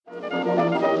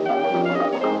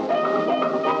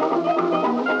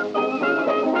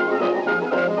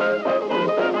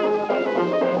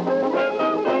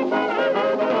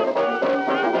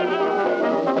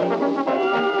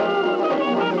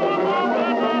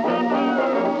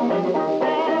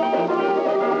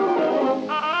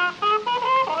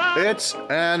It's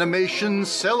animation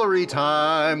celery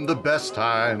time, the best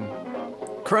time.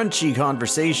 Crunchy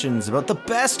conversations about the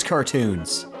best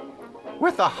cartoons.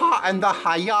 With the ha and the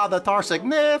hiya that are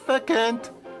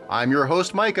significant. I'm your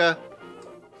host, Micah.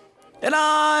 And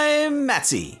I'm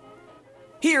Matsy.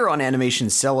 Here on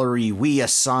Animation Celery, we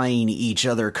assign each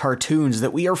other cartoons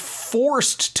that we are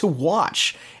forced to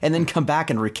watch, and then come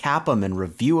back and recap them and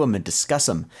review them and discuss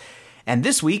them. And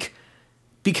this week,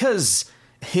 because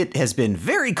it has been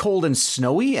very cold and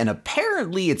snowy, and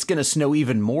apparently it's going to snow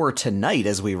even more tonight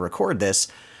as we record this,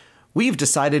 we've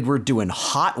decided we're doing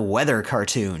hot weather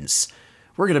cartoons.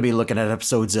 We're going to be looking at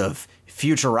episodes of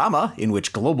Futurama, in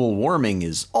which global warming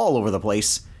is all over the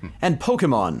place, and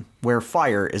Pokemon, where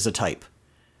fire is a type.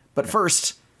 But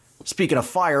first, speaking of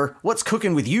fire, what's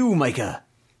cooking with you, Micah?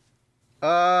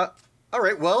 All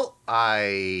right, well,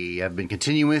 I have been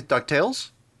continuing with DuckTales.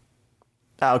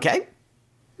 Okay.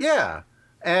 Yeah,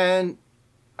 and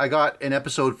I got an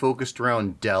episode focused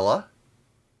around Della.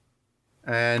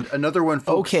 And another one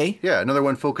another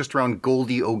one focused around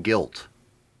Goldie O'Gilt.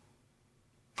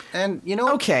 And, you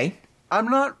know, I'm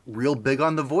not real big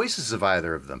on the voices of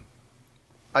either of them.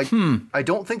 I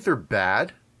don't think they're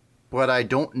bad, but I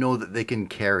don't know that they can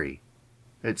carry.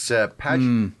 It's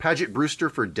Paget Brewster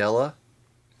for Della.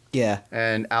 Yeah.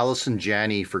 And Allison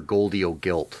Janney for Goldie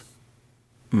O'Gilt.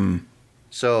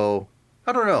 So,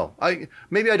 I don't know.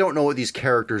 Maybe I don't know what these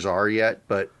characters are yet,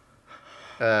 but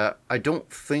I don't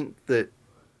think that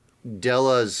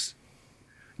Della as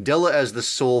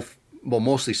the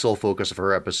mostly sole focus of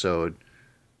her episode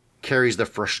carries the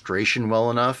frustration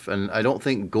well enough, and I don't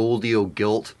think Goldie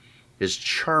O'Gilt is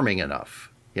charming enough.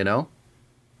 You know?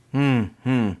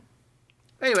 Anyway,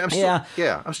 I'm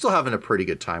still having a pretty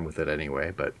good time with it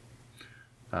anyway, but...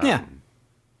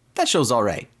 that show's all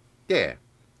right. Yeah.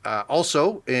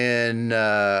 Also,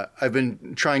 I've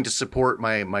been trying to support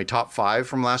my top 5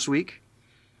 from last week,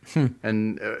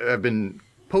 and I've been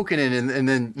poking in, and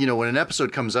then, you know, when an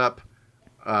episode comes up,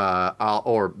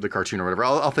 or the cartoon or whatever,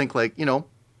 I'll think like, you know,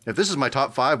 if this is my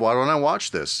top 5, why don't I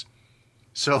watch this?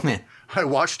 So... I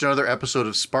watched another episode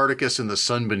of Spartacus and the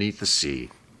Sun Beneath the Sea.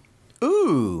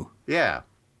 Ooh. Yeah.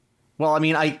 Well, I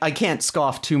mean, I can't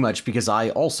scoff too much because I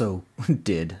also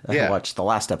did. I watched the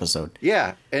last episode.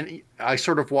 Yeah, and I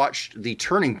sort of watched the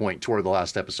turning point toward the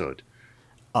last episode.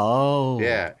 Oh.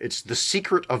 Yeah, it's The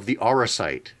Secret of the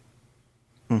Auracite.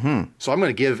 Mm-hmm. So I'm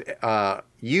going to give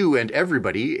you and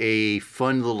everybody a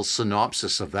fun little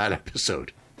synopsis of that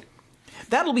episode.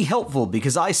 That'll be helpful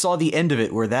because I saw the end of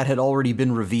it where that had already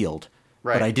been revealed.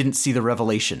 Right. But I didn't see the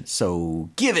revelation, so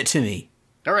give it to me.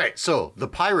 All right, so the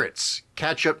pirates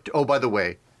catch up to... Oh, by the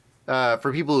way,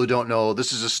 for people who don't know,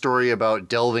 this is a story about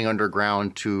delving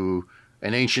underground to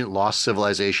an ancient lost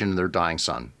civilization and their dying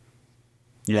son.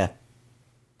 Yeah.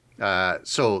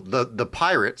 So the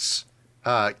pirates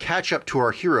catch up to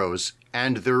our heroes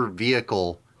and their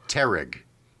vehicle, Terrig,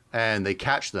 and they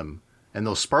catch them. And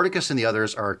though Spartacus and the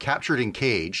others are captured and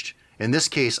caged, in this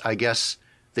case, I guess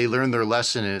they learned their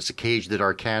lesson, and it's a cage that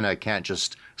Arcana can't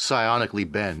just psionically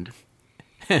bend.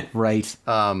 Right.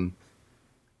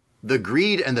 The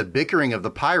greed and the bickering of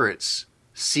the pirates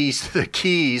sees the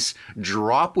keys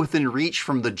drop within reach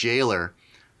from the jailer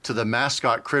to the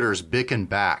mascot critters Bick and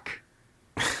Back.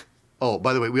 Oh,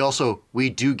 by the way, we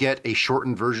do get a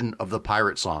shortened version of the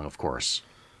pirate song, of course.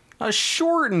 A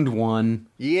shortened one?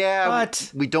 Yeah,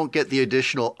 but we don't get the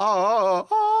additional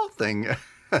thing.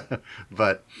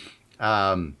 But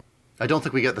I don't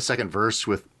think we get the second verse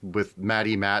with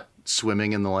Matt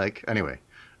swimming in the lake. Anyway.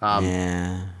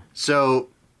 So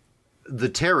the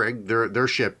Terrig, their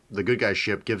ship, the good guy's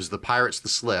ship, gives the pirates the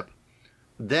slip.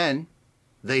 Then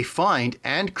they find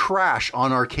and crash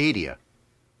on Arcadia.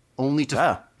 Only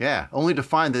to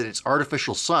find that its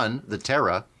artificial sun, the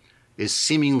Terra, is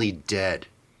seemingly dead.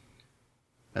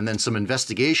 And then some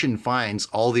investigation finds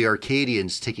all the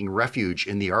Arcadians taking refuge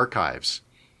in the archives.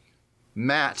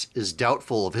 Matt is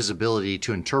doubtful of his ability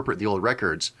to interpret the old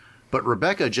records, but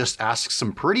Rebecca just asks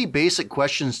some pretty basic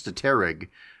questions to Terrig,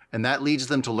 and that leads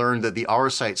them to learn that the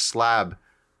Auracite slab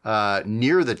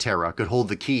near the Terra could hold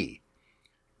the key.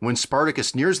 When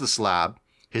Spartacus nears the slab,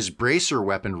 his bracer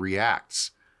weapon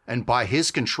reacts, and by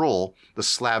his control, the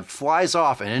slab flies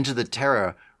off and into the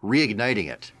Terra, reigniting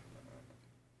it.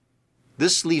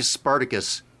 This leaves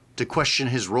Spartacus to question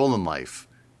his role in life,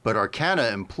 but Arcana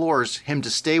implores him to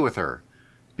stay with her,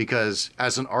 because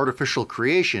as an artificial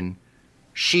creation,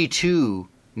 she too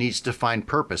needs to find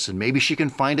purpose, and maybe she can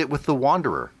find it with the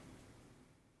Wanderer.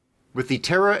 With the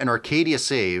Terra and Arcadia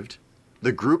saved,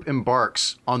 the group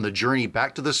embarks on the journey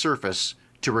back to the surface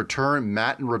to return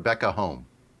Matt and Rebecca home.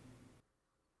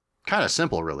 Kind of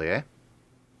simple, really, eh?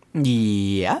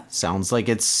 Yeah, sounds like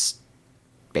it's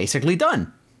basically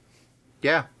done.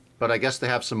 Yeah, but I guess they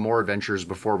have some more adventures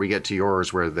before we get to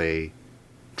yours where they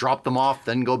drop them off,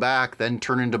 then go back, then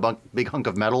turn into big hunk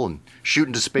of metal and shoot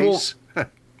into space.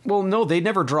 Well, no, they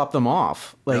never drop them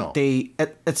off. Like No. they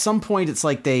at some point it's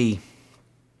like they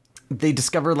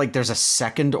discover like there's a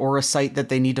second aura site that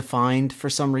they need to find for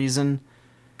some reason.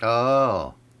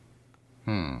 Oh.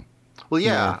 Well,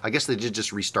 yeah, I guess they did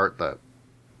just restart the...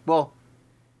 Well,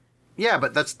 yeah,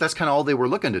 but that's kind of all they were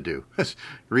looking to do.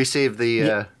 Resave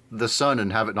the sun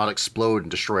and have it not explode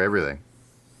and destroy everything.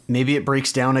 Maybe it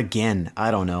breaks down again.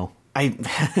 I don't know.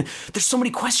 There's so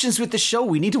many questions with the show.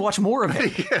 We need to watch more of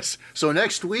it. Yes. So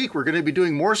next week we're going to be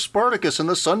doing more Spartacus and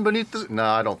the sun beneath the... No,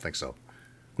 I don't think so.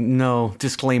 No,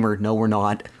 disclaimer. No, we're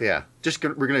not. Yeah,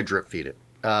 we're going to drip feed it.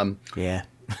 Yeah.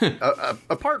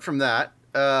 Apart from that,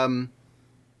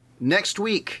 next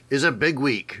week is a big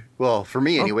week. Well, for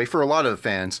me anyway, for a lot of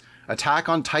fans. Attack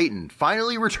on Titan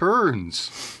finally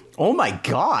returns. Oh my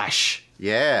gosh.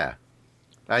 Yeah.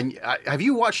 And have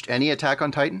you watched any Attack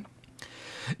on Titan?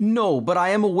 No, but I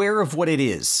am aware of what it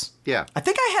is. Yeah. I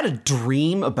think I had a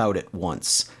dream about it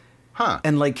once. Huh.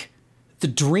 And like the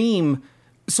dream,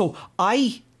 so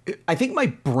I think my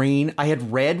brain, I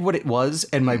had read what it was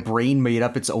and my brain made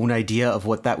up its own idea of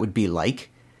what that would be like.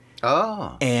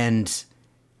 Oh. And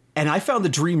I found the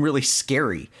dream really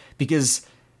scary because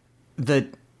the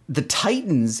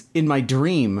Titans in my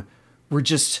dream were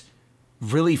just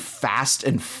really fast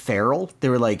and feral. They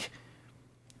were like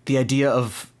the idea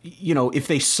of, you know, if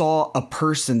they saw a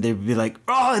person, they'd be like,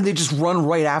 oh, and they just run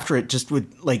right after it just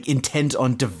with like intent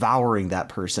on devouring that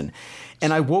person.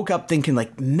 And I woke up thinking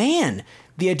like, man,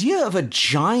 the idea of a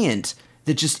giant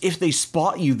that just, if they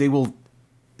spot you, they will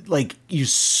like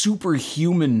use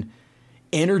superhuman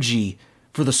energy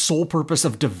for the sole purpose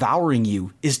of devouring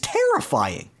you is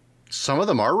terrifying. Some of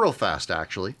them are real fast,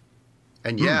 actually.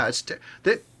 And yeah,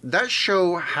 that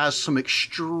show has some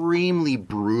extremely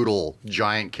brutal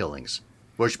giant killings.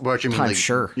 Which I mean, I'm like,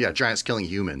 sure. Yeah, giants killing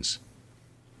humans.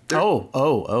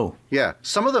 Oh. Yeah,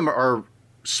 some of them are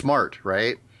smart,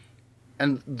 right?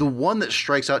 And the one that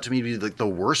strikes out to me to be like the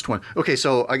worst one. Okay,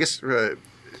 so I guess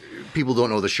people don't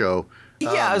know the show.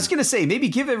 Yeah, I was going to say, maybe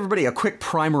give everybody a quick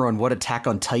primer on what Attack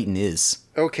on Titan is.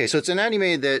 Okay, so it's an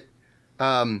anime that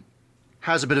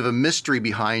has a bit of a mystery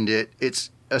behind it.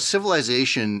 It's a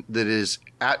civilization that is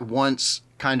at once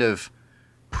kind of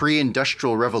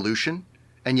pre-industrial revolution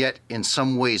and yet in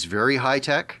some ways very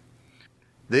high-tech.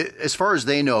 As far as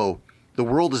they know, the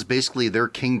world is basically their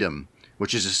kingdom,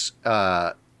 which is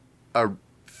 3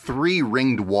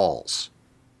 ringed walls,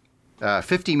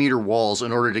 50-meter walls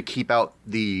in order to keep out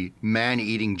the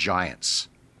man-eating giants.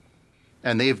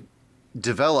 And they've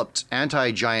developed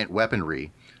anti-giant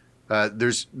weaponry.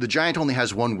 The giant only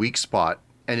has one weak spot,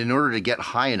 and in order to get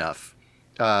high enough,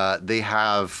 they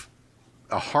have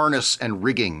a harness and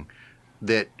rigging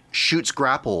that shoots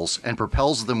grapples and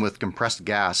propels them with compressed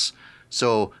gas.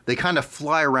 So they kind of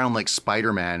fly around like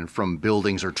Spider-Man from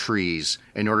buildings or trees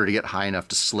in order to get high enough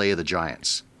to slay the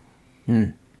giants.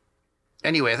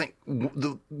 Anyway, I think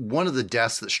one of the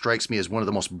deaths that strikes me as one of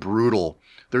the most brutal,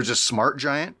 there's a smart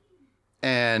giant,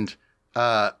 and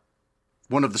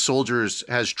one of the soldiers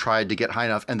has tried to get high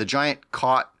enough, and the giant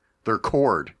caught their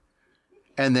cord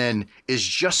and then is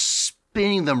just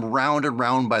spinning them round and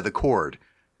round by the cord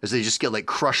as they just get like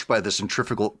crushed by the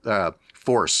centrifugal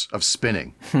force of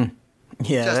spinning.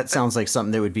 Yeah, that sounds like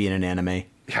something that would be in an anime.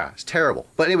 Yeah, it's terrible.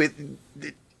 But anyway,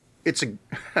 it's a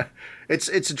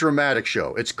it's a dramatic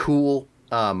show. It's cool.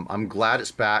 I'm glad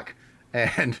it's back,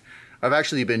 and I've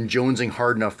actually been jonesing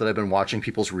hard enough that I've been watching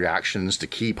people's reactions to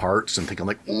key parts and thinking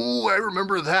like, "Ooh, I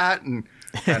remember that," and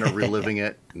kind of reliving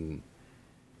it. And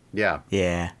yeah,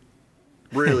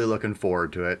 really looking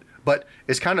forward to it. But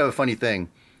it's kind of a funny thing.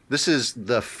 This is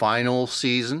the final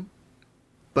season.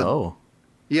 But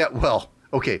yeah, well,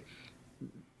 okay.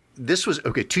 This was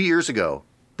 2 years ago.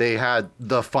 They had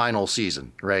the final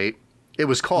season, right? It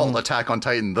was called Attack on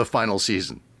Titan: The Final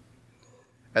Season.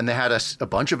 And they had a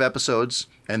bunch of episodes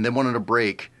and then wanted a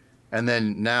break. And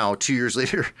then now, 2 years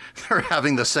later, they're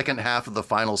having the second half of the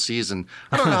final season.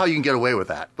 I don't know how you can get away with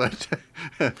that, but...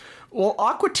 Well,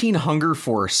 Aqua Teen Hunger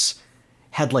Force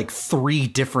had like 3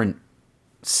 different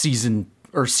season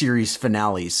or series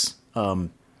finales.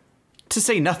 To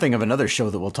say nothing of another show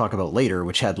that we'll talk about later,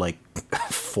 which had like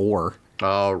 4.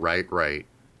 Oh, right.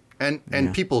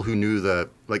 And people who knew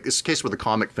like this case where the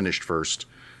comic finished first.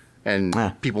 And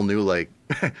people knew, like,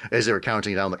 as they were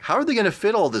counting down, like, how are they going to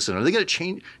fit all this in? Are they going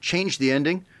to change the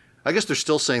ending? I guess they're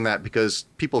still saying that because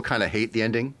people kind of hate the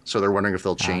ending, so they're wondering if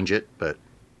they'll change it. But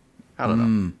I don't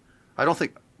know. I don't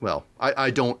think Well,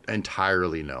 I don't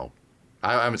entirely know.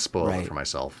 I haven't spoiled it for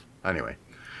myself. Anyway,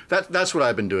 that's what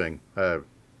I've been doing.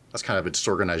 That's kind of a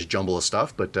disorganized jumble of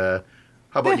stuff. But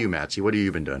how about you, Matsy? What have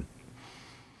you been doing?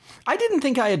 I didn't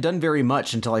think I had done very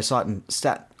much until I saw it and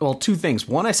well, two things.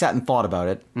 One, I sat and thought about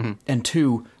it. Mm-hmm. And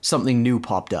two, something new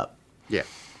popped up. Yeah.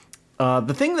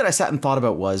 The thing that I sat and thought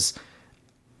about was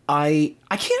I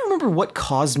can't remember what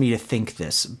caused me to think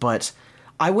this, but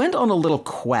I went on a little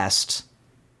quest.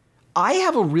 I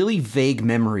have a really vague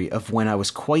memory of when I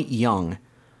was quite young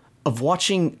of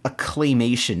watching a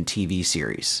claymation TV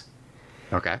series.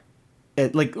 Okay.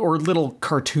 Or little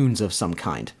cartoons of some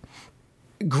kind.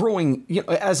 Growing,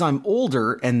 as I'm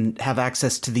older and have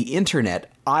access to the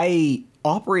internet, I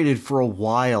operated for a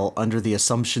while under the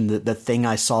assumption that the thing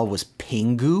I saw was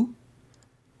Pingu,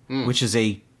 which is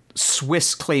a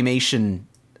Swiss claymation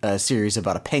series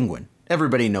about a penguin.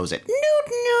 Everybody knows it.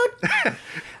 Noot,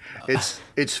 noot.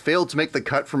 It's failed to make the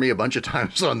cut for me a bunch of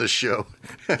times on this show.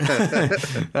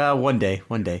 One day.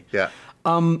 Yeah.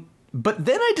 But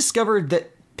then I discovered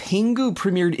that Pingu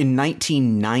premiered in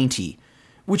 1990,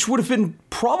 which would have been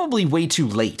probably way too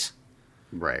late.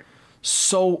 Right.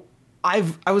 So I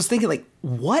was thinking, like,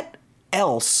 what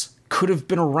else could have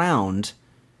been around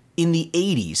in the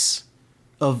 80s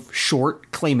of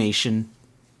short claymation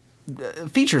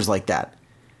features like that?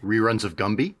 Reruns of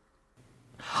Gumby?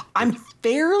 I'm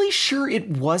fairly sure it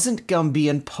wasn't Gumby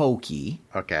and Pokey.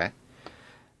 Okay.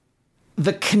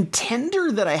 The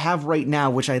contender that I have right now,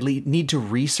 which I need to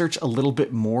research a little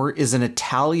bit more, is an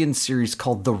Italian series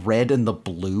called The Red and the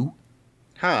Blue.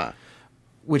 Huh.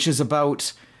 Which is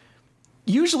about...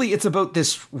 Usually it's about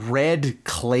this red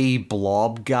clay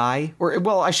blob guy. Or,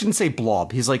 well, I shouldn't say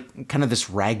blob. He's like kind of this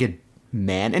ragged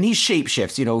man. And he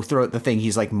shapeshifts, throughout the thing.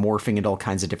 He's like morphing into all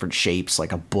kinds of different shapes,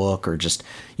 like a book or just,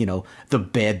 the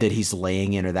bed that he's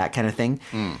laying in or that kind of thing.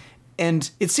 Mm.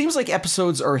 And it seems like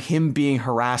episodes are him being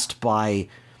harassed by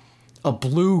a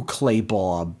blue clay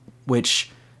blob,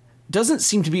 which doesn't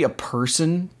seem to be a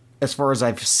person as far as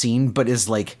I've seen, but is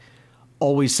like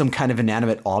always some kind of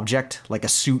inanimate object, like a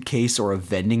suitcase or a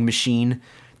vending machine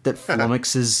that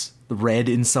flummoxes red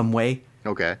in some way.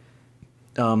 Okay.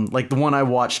 Like the one I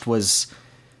watched was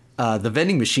the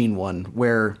vending machine one,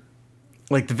 where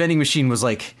like the vending machine was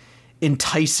like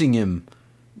enticing him,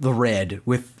 the red,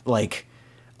 with like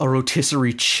a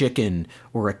rotisserie chicken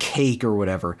or a cake or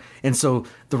whatever. And so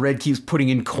the red keeps putting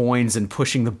in coins and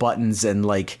pushing the buttons and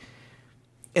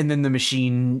then the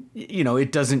machine,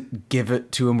 it doesn't give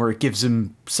it to him, or it gives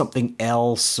him something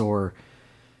else, or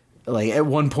like at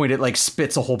one point it like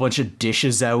spits a whole bunch of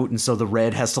dishes out. And so the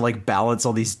red has to like balance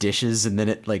all these dishes, and then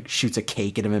it like shoots a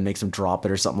cake at him and makes him drop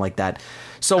it or something like that.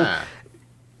 So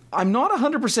I'm not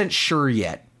 100% sure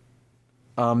yet.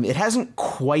 It hasn't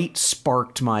quite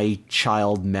sparked my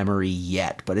child memory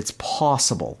yet, but it's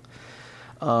possible.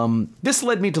 This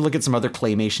led me to look at some other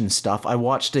claymation stuff. I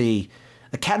watched a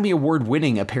Academy Award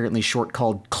winning, apparently, short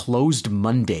called Closed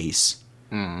Mondays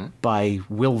by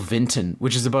Will Vinton,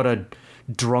 which is about a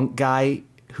drunk guy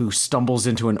who stumbles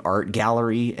into an art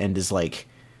gallery and is like,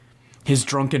 his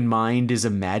drunken mind is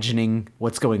imagining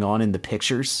what's going on in the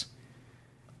pictures.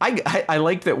 I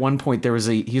liked that one point there was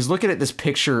he's looking at this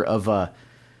picture of a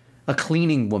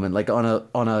cleaning woman, like on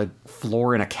a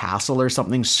floor in a castle or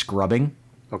something, scrubbing.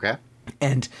 Okay.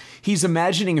 And he's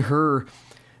imagining her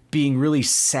being really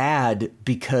sad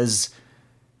because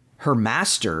her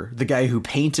master, the guy who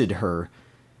painted her,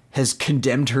 has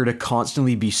condemned her to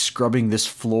constantly be scrubbing this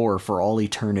floor for all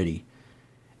eternity.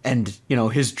 And,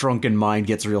 his drunken mind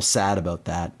gets real sad about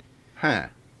that. Huh.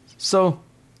 So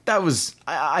that was...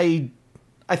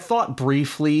 I thought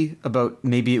briefly about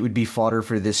maybe it would be fodder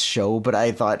for this show, but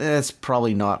I thought it's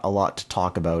probably not a lot to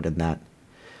talk about in that.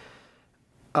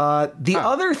 The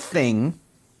other thing,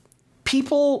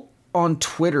 people on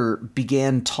Twitter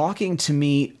began talking to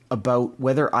me about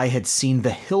whether I had seen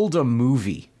the Hilda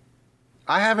movie.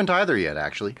 I haven't either yet,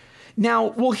 actually. Now,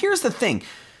 well, here's the thing.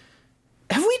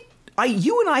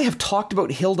 You and I have talked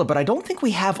about Hilda, but I don't think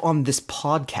we have on this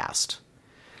podcast.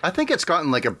 I think it's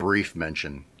gotten like a brief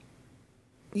mention.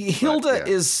 Hilda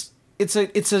is it's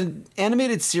an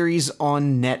animated series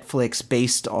on Netflix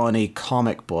based on a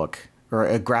comic book or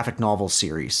a graphic novel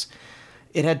series.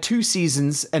 It had 2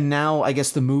 seasons, and now I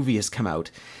guess the movie has come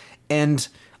out. And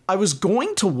I was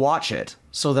going to watch it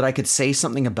so that I could say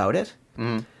something about it.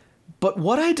 Mm. But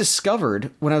what I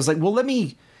discovered when I was like, well, let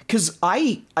me... Because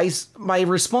my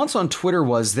response on Twitter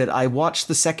was that I watched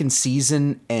the 2nd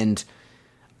season and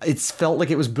it felt like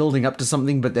it was building up to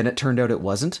something, but then it turned out it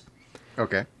wasn't.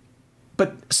 Okay.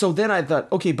 But so then I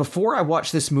thought, okay, before I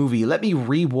watch this movie, let me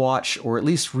rewatch or at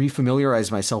least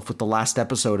refamiliarize myself with the last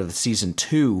episode of season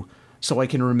 2 so I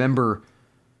can remember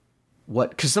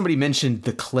because somebody mentioned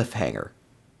the cliffhanger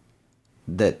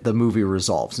that the movie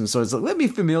resolves. And so it's like, let me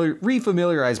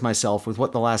refamiliarize myself with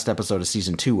what the last episode of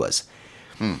season 2 was.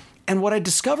 And what I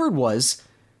discovered was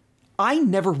I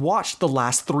never watched the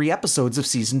last 3 episodes of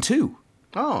season 2.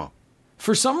 Oh.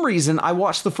 For some reason, I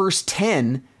watched the first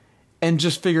 10 and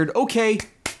just figured, okay,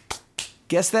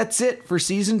 guess that's it for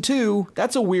season 2.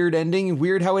 That's a weird ending.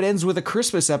 Weird how it ends with a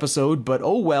Christmas episode, but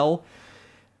oh well.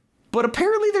 But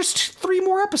apparently there's 3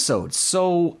 more episodes,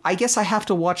 so I guess I have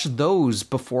to watch those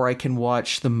before I can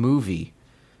watch the movie.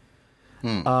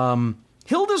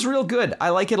 Hilda's real good. I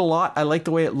like it a lot. I like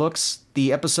the way it looks.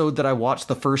 The episode that I watched,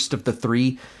 the first of the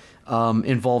 3,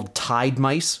 involved tide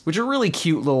mice, which are really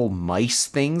cute little mice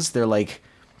things. They're like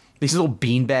these little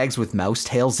beanbags with mouse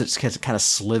tails that kind of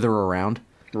slither around.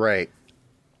 Right.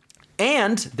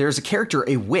 And there's a character,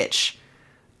 a witch.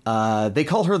 They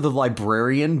call her the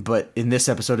librarian, but in this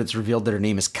episode it's revealed that her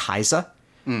name is Kaisa.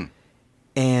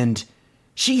 And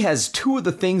she has 2 of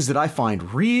the things that I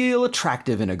find real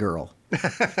attractive in a girl.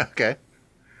 Okay.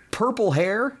 Purple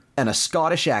hair and a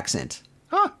Scottish accent.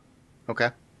 Huh.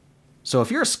 Okay. So if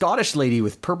you're a Scottish lady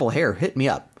with purple hair, hit me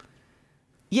up.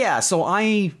 Yeah, so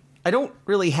I don't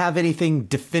really have anything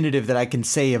definitive that I can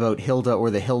say about Hilda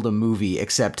or the Hilda movie,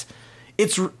 except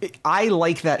I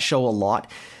like that show a lot.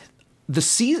 The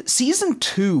season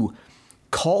 2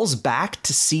 calls back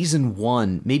to season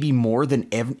 1 maybe more than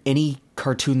any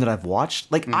cartoon that I've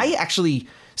watched. Like, I actually,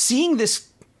 seeing this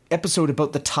episode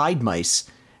about the tide mice,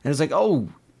 and I was like, oh,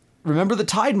 remember the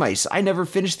tide mice? I never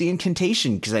finished the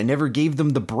incantation because I never gave them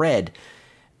the bread.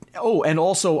 Oh, and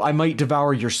also, I might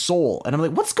devour your soul. And I'm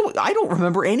like, I don't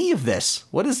remember any of this.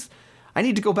 I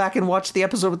need to go back and watch the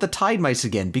episode with the tide mice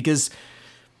again, because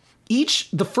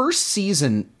the first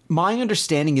season, my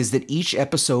understanding is that each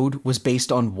episode was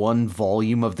based on 1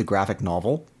 volume of the graphic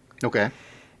novel. Okay.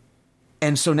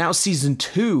 And so now season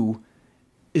 2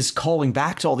 is calling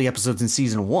back to all the episodes in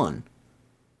season 1.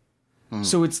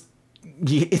 So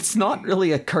it's not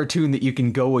really a cartoon that you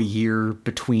can go a year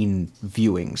between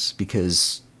viewings,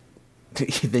 because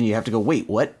then you have to go, wait,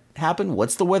 what happened?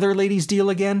 What's the weather lady's deal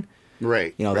again?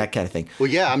 Right. You know, that kind of thing. Well,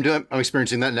 yeah, I'm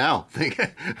experiencing that now.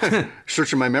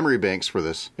 Searching my memory banks for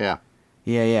this. Yeah.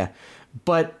 Yeah.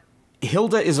 But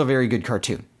Hilda is a very good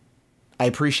cartoon. I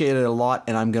appreciate it a lot,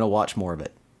 and I'm going to watch more of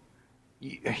it.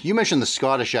 You mentioned the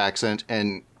Scottish accent,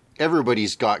 and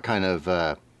everybody's got kind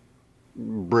of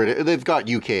British. They've got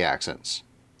UK accents,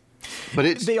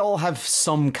 but they all have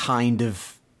some kind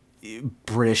of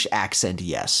British accent.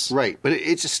 Yes, right. But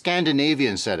it's a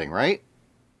Scandinavian setting, right?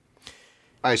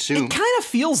 I assume it kind of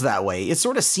feels that way. It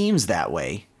sort of seems that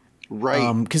way,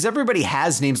 right? Because everybody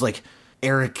has names like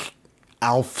Eric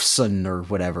Alfson or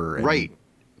whatever, right?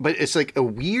 But it's like a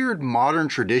weird modern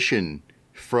tradition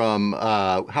from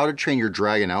How to Train Your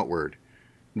Dragon outward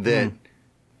that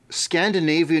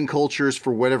Scandinavian cultures,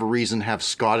 for whatever reason, have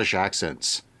Scottish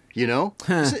accents. You know,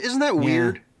 isn't that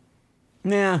weird?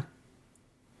 Yeah.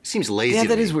 Seems lazy. Yeah,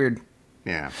 that is weird.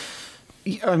 Yeah.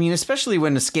 I mean, especially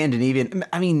when a Scandinavian.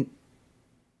 I mean,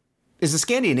 is the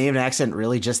Scandinavian accent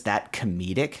really just that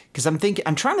comedic? Because I'm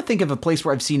trying to think of a place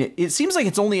where I've seen it. It seems like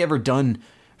it's only ever done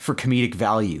for comedic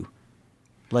value.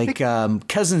 Like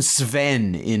Cousin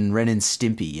Sven in Ren and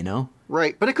Stimpy, you know?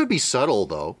 Right, but it could be subtle,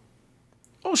 though.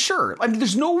 Oh, sure. I mean,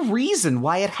 there's no reason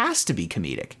why it has to be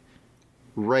comedic.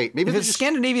 Right. Maybe if it's a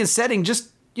Scandinavian setting,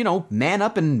 just, man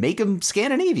up and make them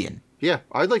Scandinavian. Yeah,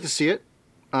 I'd like to see it.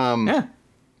 Yeah,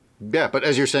 but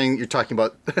as you're saying, you're talking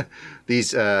about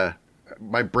these...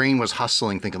 my brain was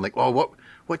hustling, thinking like, oh,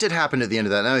 what did happen at the end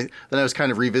of that? And then I was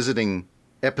kind of revisiting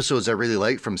episodes I really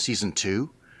liked from season 2.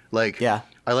 Like,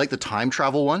 I like the time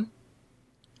travel one,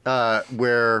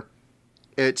 where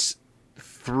it's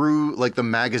through like the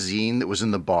magazine that was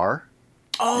in the bar.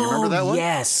 Oh, you remember that one?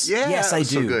 Yes. Yeah, yes, I do.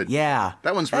 So good. Yeah.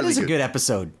 That one's really good. That is a good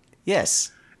episode.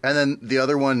 Yes. And then the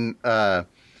other one,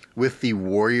 with the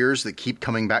warriors that keep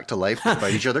coming back to life to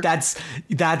fight each other.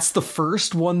 That's the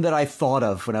first one that I thought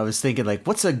of when I was thinking, like,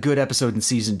 what's a good episode in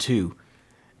season 2?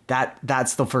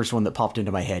 That's the first one that popped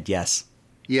into my head. Yes.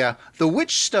 Yeah. The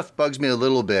witch stuff bugs me a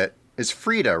little bit. It's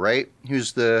Frida, right?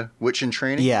 Who's the witch in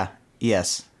training? Yeah.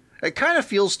 Yes. It kind of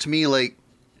feels to me like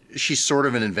she's sort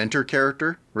of an inventor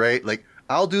character, right? Like,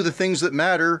 I'll do the things that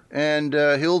matter, and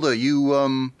Hilda, you,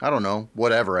 I don't know,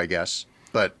 whatever, I guess.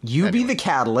 But you anyway. Be the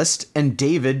catalyst, and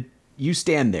David, you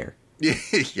stand there.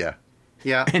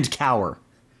 Yeah. And cower.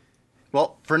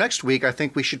 Well, for next week, I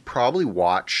think we should probably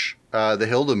watch the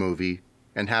Hilda movie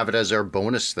and have it as our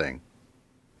bonus thing.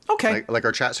 Okay. Like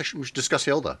our chat section, we should discuss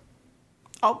Hilda.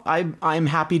 Oh, I'm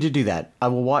happy to do that. I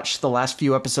will watch the last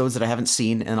few episodes that I haven't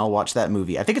seen, and I'll watch that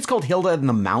movie. I think it's called Hilda and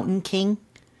the Mountain King.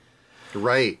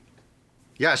 Right.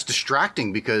 Yeah, it's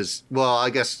distracting because, well, I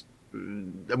guess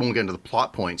I won't get into the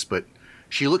plot points, but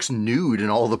she looks nude in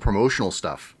all the promotional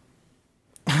stuff.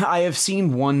 I have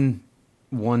seen one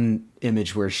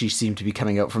image where she seemed to be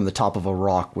coming out from the top of a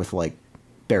rock with, like,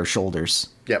 bare shoulders.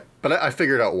 Yep, but I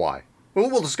figured out why.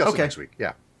 We'll discuss it next week,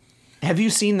 yeah. Have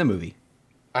you seen the movie?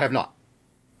 I have not.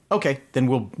 Okay, then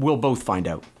we'll both find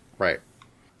out. Right.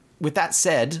 With that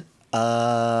said,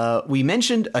 we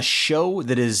mentioned a show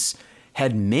that has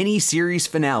had many series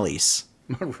finales.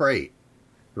 Right.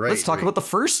 Let's talk about the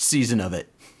first season of it.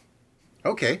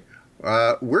 Okay.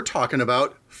 We're talking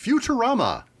about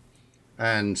Futurama,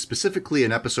 and specifically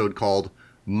an episode called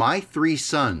My Three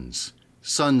Sons,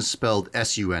 sons spelled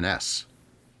S-U-N-S.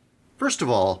 First of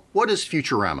all, what is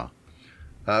Futurama?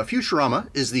 Futurama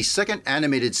is the second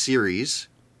animated series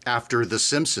after The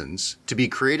Simpsons to be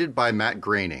created by Matt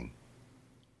Groening.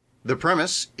 The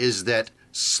premise is that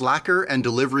slacker and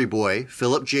delivery boy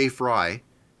Philip J. Fry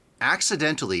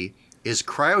accidentally is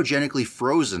cryogenically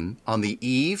frozen on the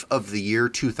eve of the year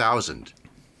 2000,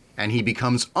 and he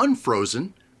becomes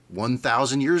unfrozen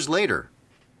 1,000 years later.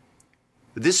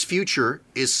 This future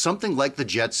is something like The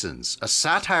Jetsons, a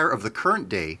satire of the current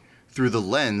day through the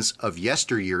lens of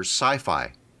yesteryear's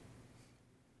sci-fi.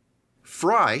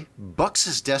 Fry bucks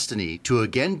his destiny to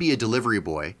again be a delivery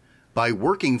boy by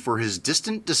working for his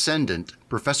distant descendant,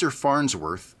 Professor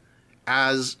Farnsworth,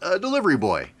 as a delivery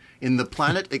boy in the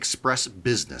Planet Express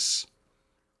business.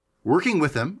 Working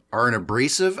with him are an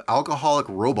abrasive alcoholic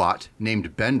robot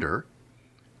named Bender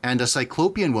and a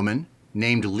Cyclopean woman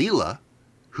named Leela,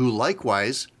 who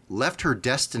likewise left her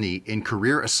destiny in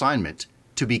career assignment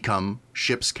to become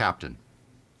ship's captain.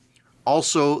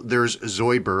 Also, there's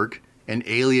Zoidberg, an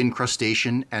alien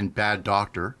crustacean and bad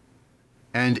doctor,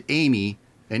 and Amy,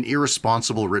 an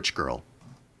irresponsible rich girl.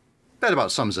 That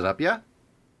about sums it up, yeah?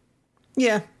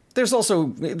 Yeah. There's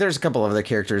a couple of other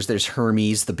characters. There's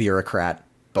Hermes, the bureaucrat.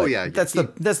 Oh yeah. That's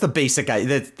the basic guy.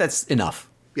 That's enough.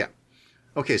 Yeah.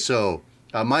 Okay, so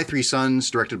My Three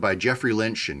Sons, directed by Jeffrey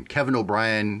Lynch and Kevin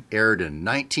O'Brien, aired in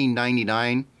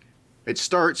 1999. It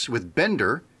starts with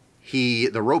Bender,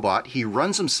 the robot, he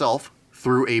runs himself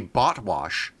through a bot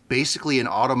wash, basically an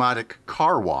automatic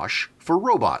car wash for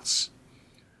robots.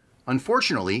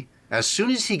 Unfortunately, as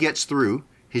soon as he gets through,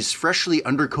 his freshly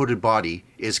undercoated body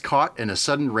is caught in a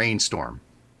sudden rainstorm.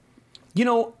 You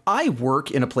know, I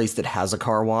work in a place that has a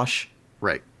car wash.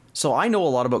 Right. So I know a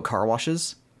lot about car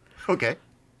washes. Okay.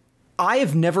 I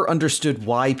have never understood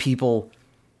why people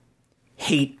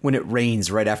hate when it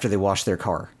rains right after they wash their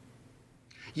car.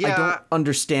 Yeah. I don't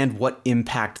understand what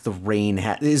impact the rain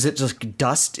has. Is it just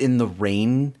dust in the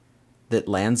rain that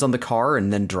lands on the car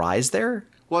and then dries there?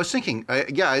 Well, I was thinking,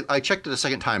 I checked it a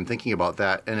second time thinking about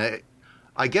that, and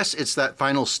I guess it's that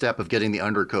final step of getting the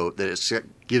undercoat that it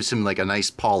gives him like a nice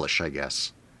polish, I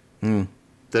guess.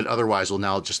 That otherwise will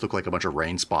now just look like a bunch of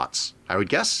rain spots. I would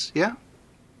guess, yeah?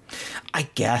 I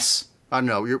guess. I don't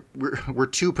know. We're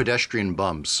two pedestrian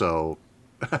bums, so...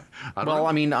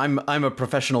 I mean, I'm a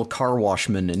professional car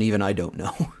washman, and even I don't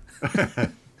know.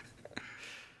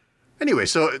 Anyway,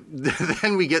 so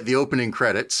then we get the opening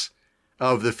credits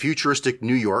of the futuristic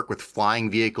New York with flying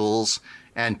vehicles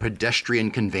and pedestrian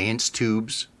conveyance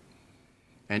tubes.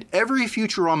 And every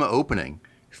Futurama opening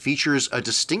features a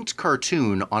distinct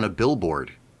cartoon on a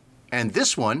billboard. And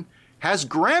this one has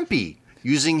Grampy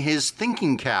using his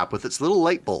thinking cap with its little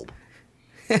light bulb.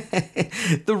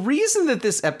 The reason that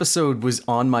this episode was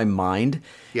on my mind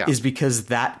is because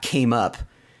that came up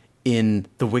in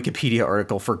the Wikipedia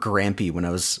article for Grampy when I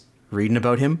was reading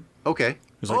about him. Okay. It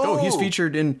was like, he's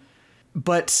featured in...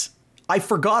 But I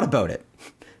forgot about it.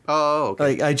 Oh,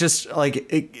 okay.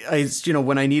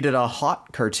 When I needed a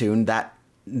hot cartoon, the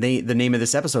name of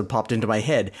this episode popped into my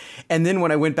head. And then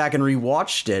when I went back and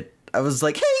rewatched it, I was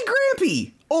like, hey,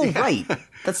 Grampy! Oh, yeah. Right.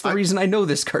 That's the reason I know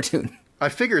this cartoon. I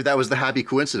figured that was the happy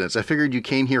coincidence. I figured you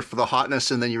came here for the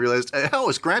hotness and then you realized, oh,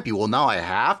 it's Grampy. Well, now I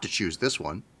have to choose this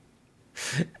one.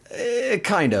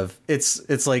 Kind of.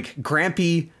 It's like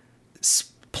Grampy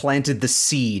planted the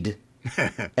seed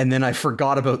and then I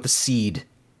forgot about the seed.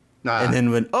 And then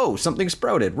went, something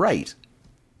sprouted. Right.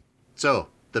 So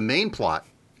the main plot,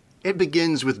 it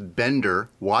begins with Bender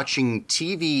watching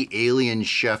TV alien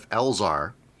chef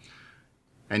Elzar.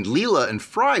 And Leela and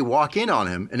Fry walk in on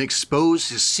him and expose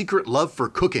his secret love for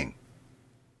cooking.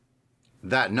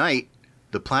 That night,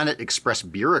 the Planet Express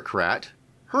bureaucrat,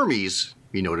 Hermes,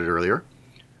 we noted earlier,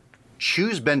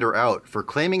 chews Bender out for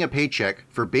claiming a paycheck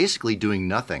for basically doing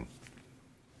nothing.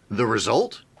 The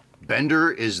result?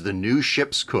 Bender is the new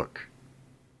ship's cook.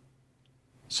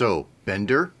 So,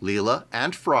 Bender, Leela,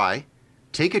 and Fry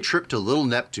take a trip to Little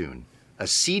Neptune, a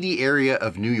seedy area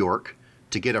of New York,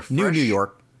 to get a fresh... New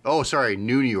York. Oh, sorry,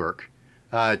 New York.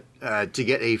 To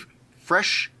get a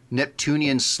fresh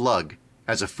Neptunian slug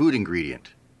as a food ingredient.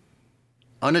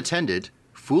 Unattended,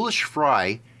 foolish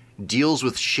Fry deals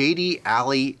with shady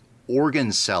alley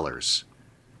organ sellers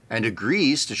and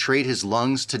agrees to trade his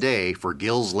lungs today for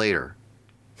gills later.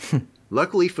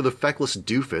 Luckily for the feckless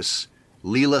doofus,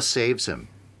 Leela saves him.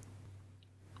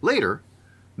 Later,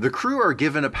 the crew are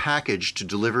given a package to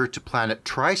deliver to planet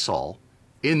Trisol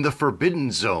in the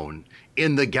Forbidden Zone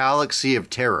in the Galaxy of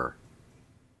Terror.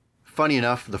 Funny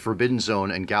enough, the Forbidden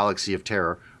Zone and Galaxy of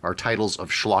Terror are titles of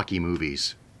schlocky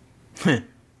movies.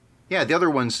 Yeah, the other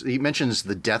ones, he mentions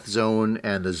the Death Zone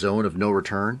and the Zone of No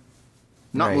Return.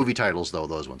 Not movie titles, though,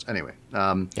 those ones. Anyway.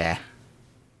 Yeah.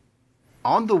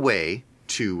 On the way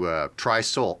to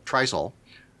Trisol,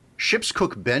 ship's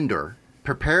cook Bender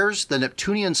prepares the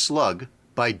Neptunian slug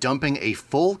by dumping a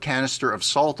full canister of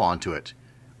salt onto it,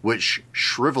 which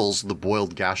shrivels the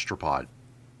boiled gastropod.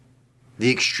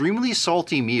 The extremely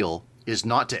salty meal is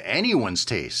not to anyone's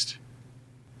taste.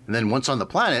 And then once on the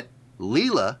planet,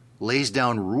 Leela lays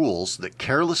down rules that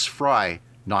careless Fry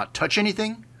not touch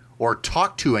anything or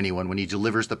talk to anyone when he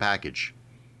delivers the package.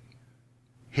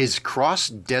 His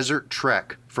cross-desert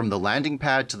trek from the landing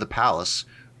pad to the palace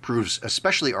proves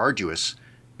especially arduous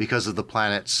because of the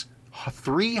planet's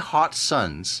 3 hot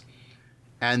suns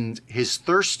and his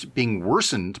thirst being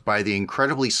worsened by the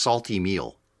incredibly salty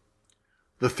meal.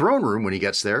 The throne room, when he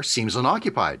gets there, seems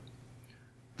unoccupied.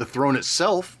 The throne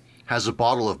itself has a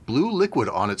bottle of blue liquid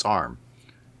on its arm,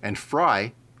 and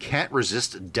Fry can't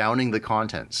resist downing the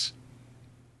contents.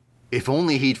 If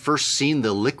only he'd first seen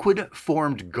the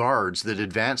liquid-formed guards that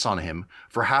advance on him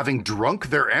for having drunk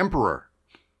their emperor.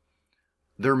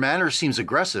 Their manner seems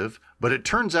aggressive, but it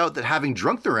turns out that having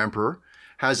drunk their emperor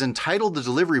has entitled the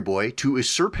delivery boy to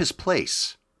usurp his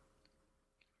place.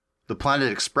 The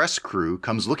Planet Express crew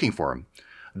comes looking for him.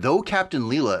 Though Captain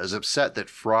Leela is upset that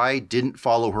Fry didn't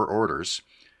follow her orders,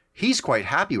 he's quite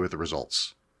happy with the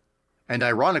results. And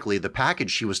ironically, the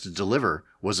package she was to deliver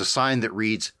was a sign that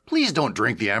reads, "Please don't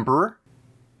drink the Emperor."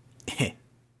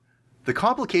 The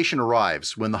complication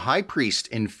arrives when the High Priest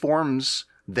informs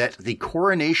that the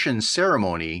coronation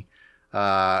ceremony,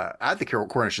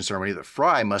 that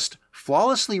Fry must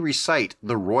flawlessly recite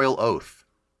the royal oath.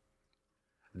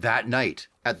 That night,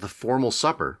 at the formal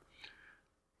supper,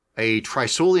 a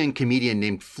Trisolian comedian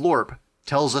named Florp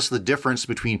tells us the difference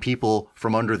between people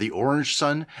from under the orange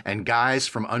sun and guys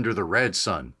from under the red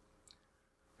sun.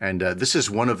 And this is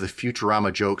one of the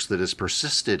Futurama jokes that has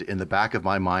persisted in the back of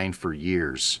my mind for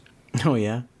years. Oh,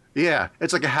 yeah? Yeah,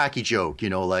 it's like a hacky joke,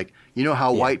 like,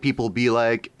 how white people be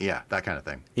like? Yeah, that kind of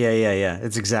thing. Yeah.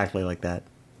 It's exactly like that.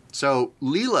 So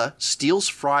Leela steals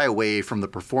Fry away from the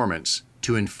performance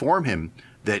to inform him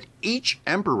that each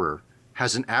emperor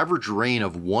has an average reign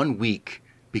of 1 week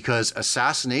because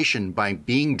assassination by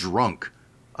being drunk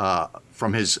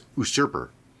from his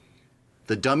usurper.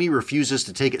 The dummy refuses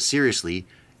to take it seriously,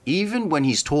 even when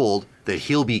he's told that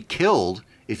he'll be killed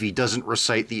if he doesn't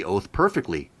recite the oath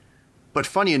perfectly. But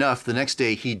funny enough, the next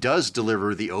day he does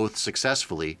deliver the oath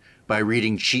successfully by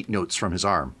reading cheat notes from his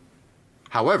arm.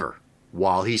 However,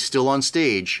 while he's still on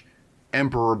stage,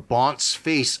 Emperor Bont's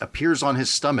face appears on his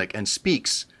stomach and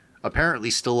speaks,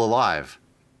 apparently still alive.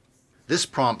 This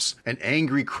prompts an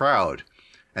angry crowd,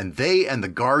 and they and the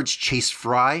guards chase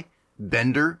Fry,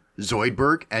 Bender,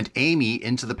 Zoidberg, and Amy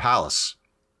into the palace.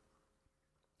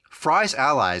 Fry's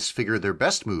allies figure their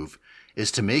best move is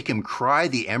to make him cry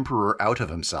the Emperor out of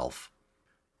himself.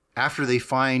 After they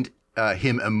find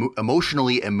him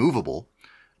emotionally immovable,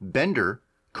 Bender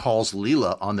calls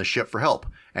Leela on the ship for help.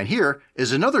 And here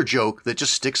is another joke that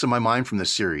just sticks in my mind from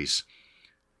this series,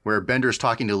 where Bender's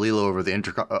talking to Leela over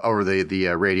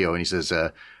the radio, and he says,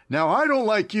 "Now I don't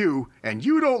like you, and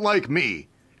you don't like me."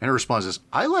 And her response is,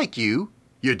 "I like you.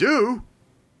 You do."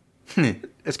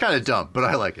 It's kind of dumb, but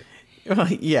I like it.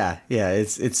 Yeah.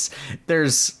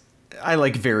 I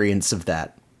like variants of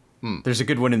that. There's a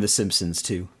good one in The Simpsons,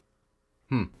 too.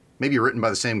 Maybe written by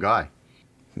the same guy.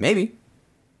 Maybe.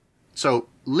 So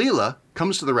Leela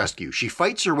comes to the rescue. She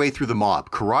fights her way through the mob,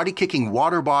 karate kicking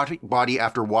water body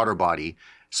after water body,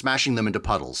 smashing them into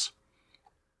puddles.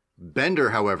 Bender,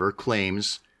 however,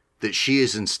 claims that she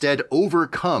is instead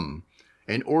overcome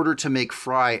in order to make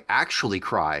Fry actually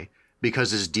cry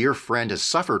because his dear friend has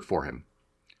suffered for him.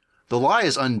 The lie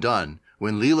is undone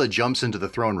when Leela jumps into the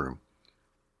throne room.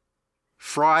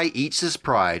 Fry eats his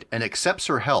pride and accepts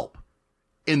her help,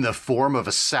 in the form of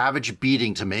a savage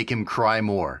beating to make him cry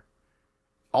more.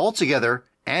 Altogether,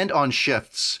 and on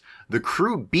shifts, the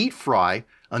crew beat Fry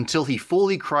until he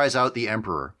fully cries out the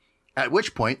Emperor, at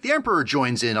which point the Emperor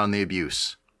joins in on the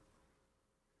abuse.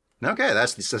 Okay,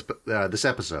 that's this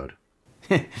episode.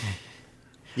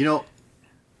 You know,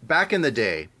 back in the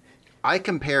day, I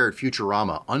compared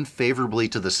Futurama unfavorably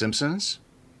to The Simpsons.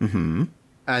 Mm-hmm.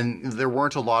 And there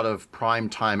weren't a lot of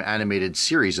primetime animated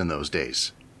series in those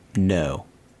days. No.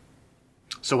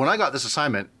 So when I got this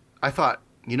assignment, I thought,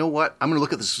 you know what? I'm going to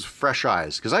look at this with fresh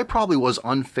eyes, because I probably was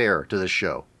unfair to this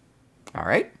show. All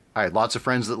right. I had lots of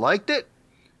friends that liked it.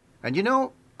 And, you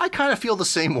know, I kind of feel the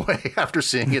same way after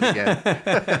seeing it again.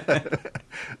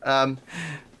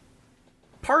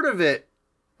 Part of it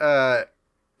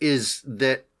is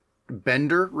that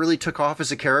Bender really took off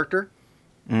as a character.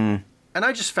 Mm. And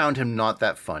I just found him not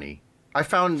that funny. I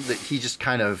found that he just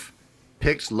kind of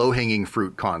picked low-hanging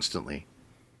fruit constantly.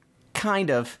 Kind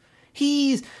of.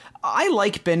 I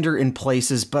like Bender in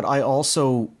places, but I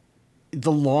also,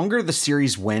 the longer the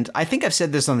series went, I think I've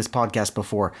said this on this podcast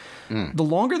before, the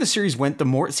longer the series went, the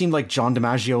more it seemed like John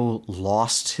DiMaggio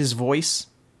lost his voice.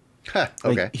 Okay.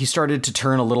 Like, he started to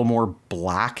turn a little more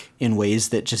black in ways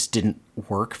that just didn't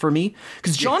work for me.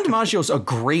 Because John DiMaggio's a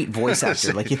great voice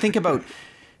actor. Like, you think about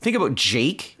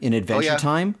Jake in Adventure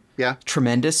Time. Yeah.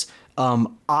 Tremendous.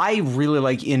 I really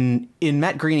like in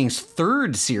Matt Groening's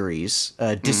third series,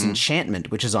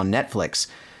 Disenchantment, which is on Netflix,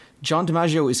 John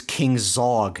DiMaggio is King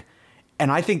Zog.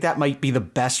 And I think that might be the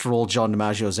best role John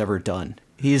DiMaggio's ever done.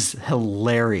 He's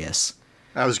hilarious.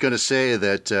 I was going to say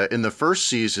that in the first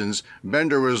seasons,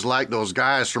 Bender was like those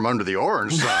guys from Under the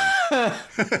Orange Sun.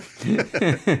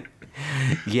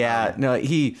 Yeah, no,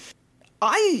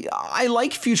 I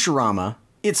like Futurama.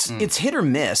 It's hit or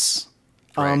miss.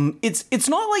 Right. It's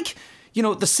not like, you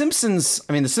know, The Simpsons.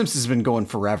 I mean, The Simpsons has been going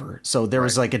forever, so there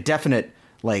was like a definite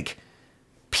like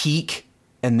peak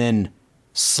and then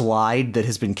slide that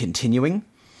has been continuing.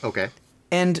 Okay.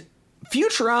 And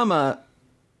Futurama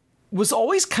was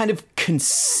always kind of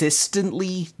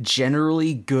consistently,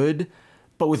 generally good,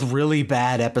 but with really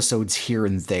bad episodes here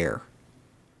and there.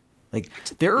 Like,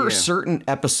 there are certain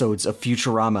episodes of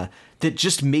Futurama that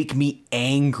just make me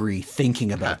angry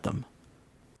thinking about them.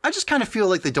 I just kind of feel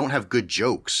like they don't have good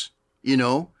jokes, you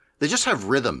know? They just have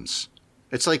rhythms.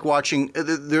 It's like watching...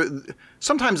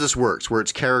 sometimes this works, where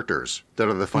it's characters that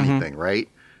are the funny thing, right?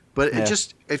 But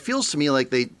it feels to me like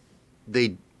they...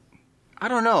 I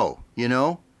don't know, you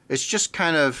know? It's just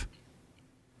kind of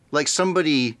like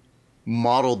somebody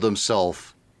modeled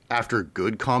themselves after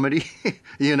good comedy,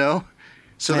 you know?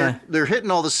 So they're hitting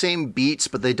all the same beats,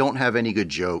 but they don't have any good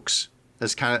jokes.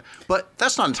 But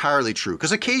that's not entirely true,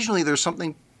 because occasionally there's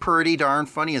something pretty darn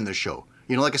funny in the show.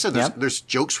 You know, like I said, there's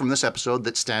jokes from this episode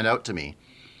that stand out to me.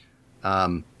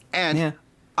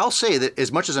 I'll say that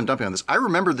as much as I'm dumping on this, I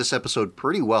remember this episode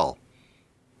pretty well,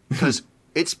 because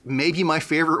it's maybe my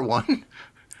favorite one.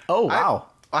 Oh, wow.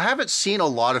 I haven't seen a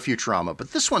lot of Futurama,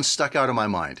 but this one stuck out in my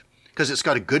mind because it's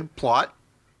got a good plot.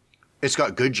 It's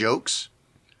got good jokes.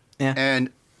 Yeah.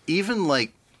 And even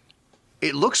like,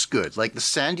 it looks good. Like the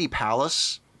sandy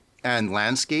palace and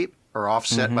landscape are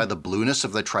offset by the blueness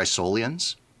of the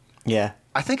Trisolians. Yeah.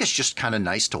 I think it's just kind of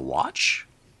nice to watch.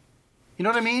 You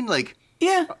know what I mean? Like,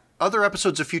 other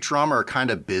episodes of Futurama are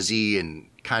kind of busy and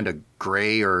kind of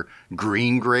gray or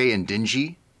green-gray and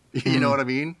dingy. You know what I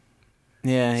mean?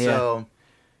 Yeah, yeah. So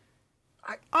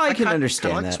I can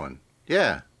understand like that. This one.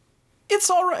 Yeah. It's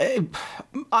all right.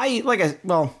 Like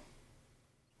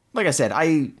I said,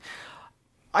 I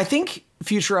think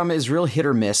Futurama is real hit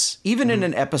or miss. Even in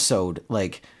an episode,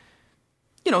 like,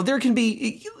 you know, there can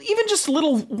be even just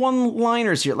little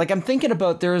one-liners here. Like, I'm thinking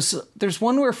about there's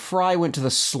one where Fry went to the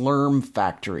Slurm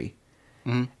factory,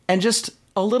 and just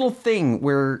a little thing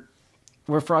where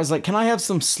Fry's like, "Can I have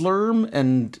some Slurm?"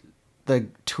 And the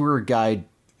tour guide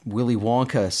Willy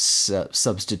Wonka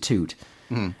substitute.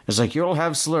 It's like, "You'll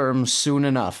have Slurm soon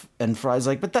enough," and Fry's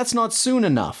like, "But that's not soon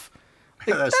enough."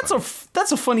 Like,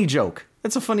 that's a funny joke.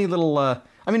 That's a funny little. I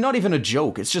mean, not even a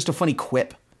joke. It's just a funny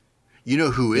quip. You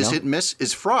know who is hit and miss?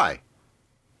 Is Fry.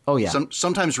 Oh, yeah.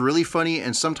 Sometimes really funny,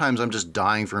 and sometimes I'm just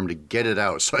dying for him to get it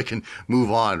out so I can move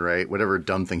on, right? Whatever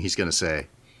dumb thing he's going to say.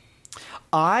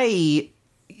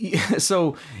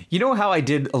 So, you know how I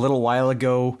did a little while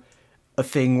ago a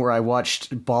thing where I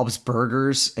watched Bob's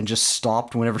Burgers and just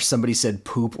stopped whenever somebody said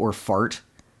poop or fart?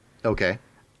 Okay.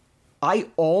 I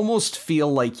almost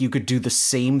feel like you could do the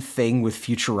same thing with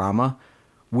Futurama,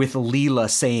 with Leela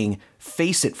saying,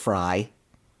 "Face it, Fry."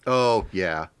 Oh,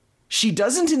 yeah. She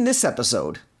doesn't in this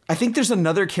episode. I think there's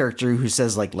another character who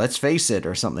says, like, "Let's face it,"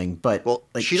 or something. But well,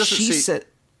 like, she doesn't say...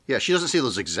 Yeah, she doesn't say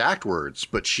those exact words,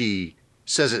 but she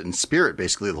says it in spirit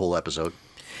basically the whole episode.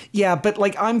 Yeah, but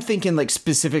like I'm thinking like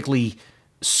specifically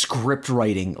script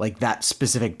writing, like that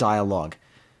specific dialogue.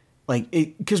 Like,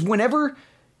 because whenever,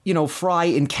 Fry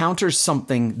encounters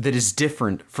something that is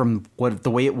different from the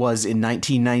way it was in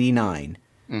 1999,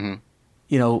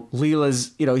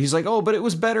 Leela's, he's like, oh, but it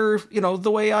was better,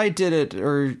 the way I did it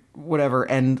or whatever.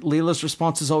 And Leela's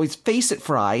response is always, face it,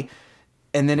 Fry,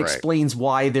 and then explains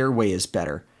why their way is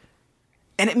better.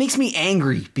 And it makes me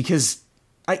angry because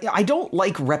I don't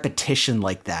like repetition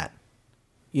like that.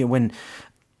 When,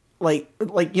 like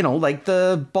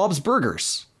the Bob's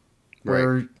Burgers,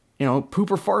 where, poop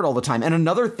or fart all the time. And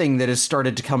another thing that has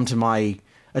started to come to my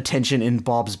attention in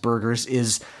Bob's Burgers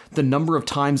is the number of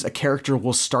times a character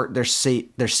will start their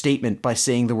statement by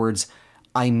saying the words,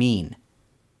 I mean.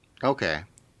 Okay.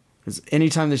 Because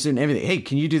anytime they're doing everything, hey,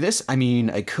 can you do this? I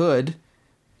mean, I could.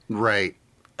 Right.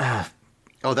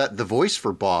 The voice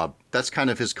for Bob, that's kind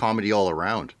of his comedy all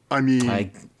around. I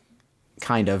mean.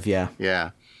 Kind of, yeah. Yeah.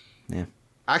 Yeah.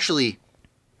 Actually,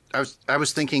 I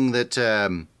was thinking that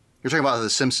you're talking about The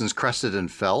Simpsons crested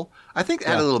and fell. I think it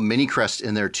had a little mini crest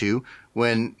in there too.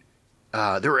 When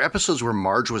there were episodes where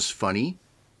Marge was funny.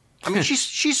 I mean,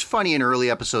 she's funny in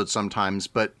early episodes sometimes,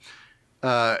 but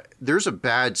there's a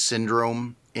bad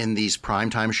syndrome in these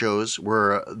primetime shows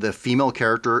where the female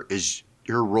character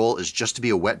her role is just to be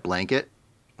a wet blanket.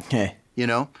 Okay.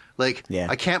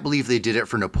 I can't believe they did it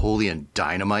for Napoleon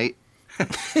Dynamite.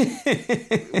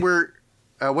 Where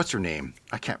what's her name?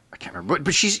 I can't remember.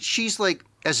 But she's like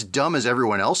as dumb as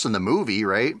everyone else in the movie,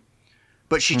 right?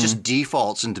 But she just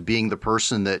defaults into being the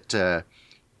person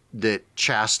that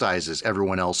chastises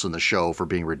everyone else in the show for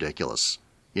being ridiculous.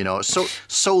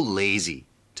 So lazy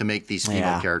to make these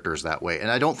female characters that way, and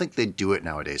I don't think they do it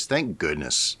nowadays. Thank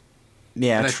goodness.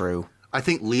 Yeah, true. I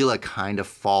think Leela kind of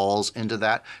falls into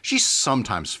that. She's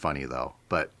sometimes funny though,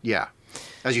 but yeah,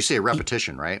 as you say,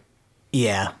 repetition, right?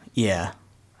 Yeah, yeah.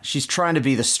 She's trying to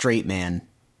be the straight man,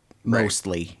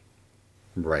 mostly.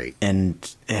 Right.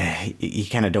 And you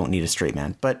kind of don't need a straight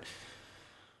man. But,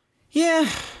 yeah,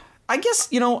 I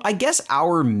guess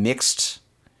our mixed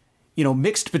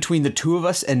between the two of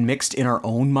us and mixed in our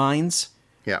own minds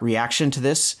reaction to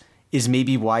this is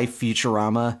maybe why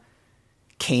Futurama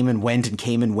came and went and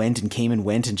came and went and came and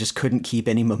went and just couldn't keep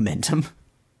any momentum.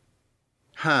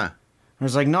 Huh.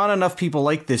 There's like, not enough people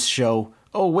like this show.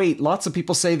 Oh, wait, lots of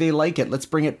people say they like it. Let's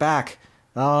bring it back.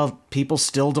 People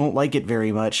still don't like it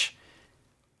very much.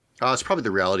 It's probably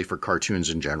the reality for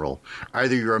cartoons in general.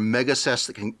 Either you're a mega success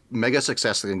that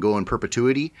can go in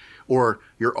perpetuity, or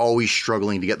you're always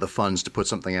struggling to get the funds to put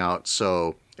something out.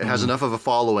 So it has enough of a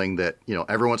following that,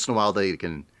 every once in a while they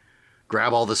can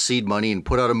grab all the seed money and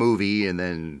put out a movie and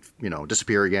then,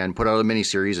 disappear again, put out a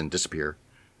miniseries and disappear.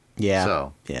 Yeah.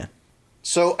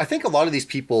 So I think a lot of these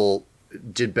people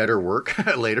did better work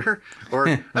later, or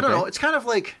I don't know. It's kind of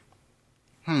like,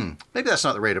 maybe that's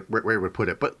not the way to put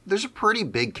it, but there's a pretty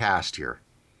big cast here.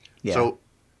 Yeah. So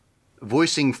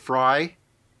voicing Fry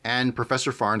and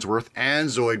Professor Farnsworth and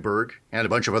Zoidberg and a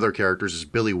bunch of other characters is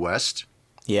Billy West.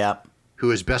 Yeah.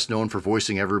 Who is best known for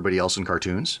voicing everybody else in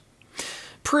cartoons.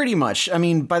 Pretty much. I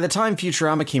mean, by the time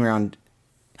Futurama came around,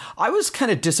 I was kind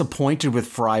of disappointed with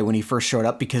Fry when he first showed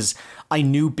up because I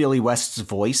knew Billy West's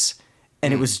voice.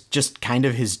 And it was just kind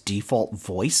of his default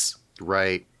voice.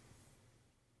 Right.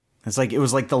 It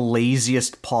was like the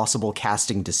laziest possible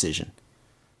casting decision.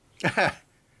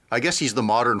 I guess he's the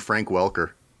modern Frank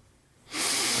Welker.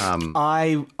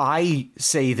 I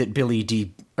say that Billy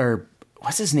D. Or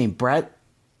what's his name? I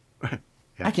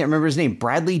can't remember his name.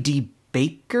 Bradley D.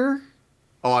 Baker?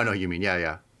 Oh, I know who you mean.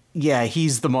 Yeah. Yeah,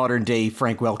 he's the modern day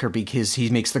Frank Welker because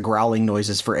he makes the growling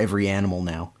noises for every animal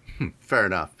now. Fair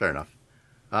enough.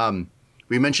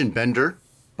 We mentioned Bender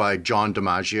by John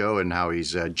DiMaggio and how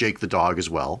he's Jake the dog as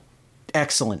well.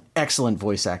 Excellent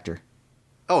voice actor.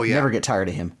 Oh, yeah. Never get tired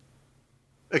of him.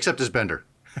 Except as Bender.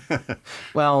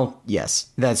 Well, yes,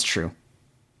 that's true.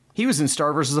 He was in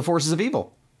Star vs. the Forces of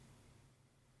Evil.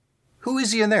 Who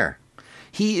is he in there?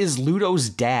 He is Ludo's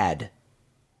dad.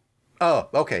 Oh,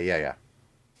 okay, yeah.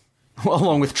 Well,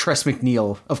 along with Tress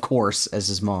MacNeille, of course, as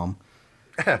his mom.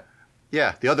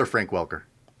 Yeah, the other Frank Welker.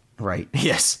 Right,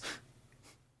 yes.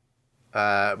 We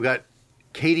got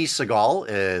Katie Sagal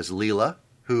as Leela,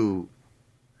 who,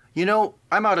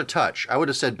 I'm out of touch. I would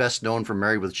have said best known for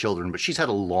Married with Children, but she's had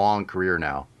a long career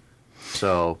now.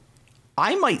 So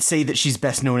I might say that she's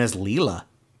best known as Leela.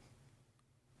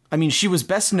 I mean, she was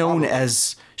best known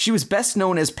as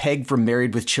Peg from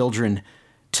Married with Children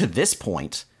to this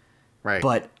point. Right.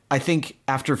 But I think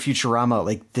after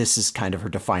Futurama, this is kind of her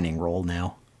defining role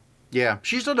now. Yeah,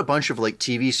 she's done a bunch of like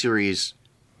TV series,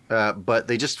 but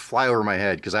they just fly over my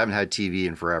head because I haven't had TV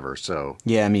in forever. So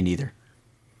yeah, me neither.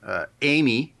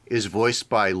 Amy is voiced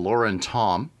by Lauren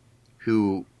Tom,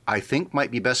 who I think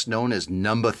might be best known as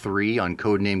Number 3 on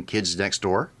Codename Kids Next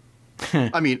Door.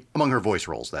 I mean, among her voice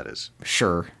roles, that is.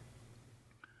 Sure.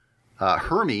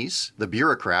 Hermes, the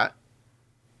bureaucrat,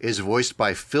 is voiced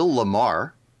by Phil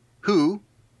Lamar, who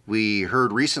we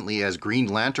heard recently as Green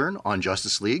Lantern on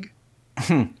Justice League.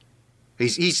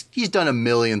 He's done a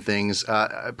million things.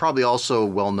 Probably also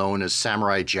well known as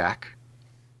Samurai Jack.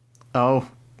 Oh,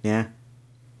 yeah.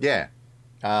 Yeah.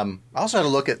 I also had a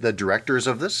look at the directors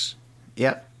of this.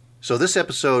 Yep. So this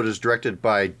episode is directed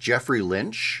by Jeffrey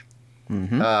Lynch,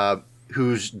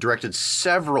 who's directed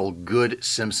several good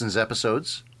Simpsons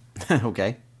episodes.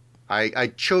 Okay.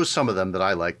 I chose some of them that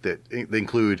I like that they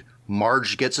include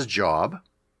Marge Gets a Job,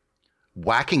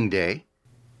 Whacking Day.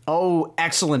 Oh,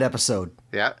 excellent episode.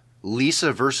 Yeah.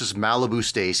 Lisa versus Malibu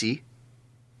Stacy.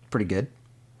 Pretty good.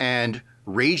 And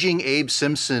Raging Abe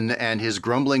Simpson and his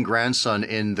grumbling grandson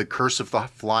in The Curse of the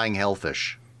Flying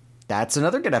Hellfish. That's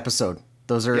another good episode.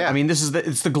 Those are, I mean,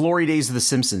 it's the glory days of The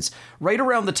Simpsons. Right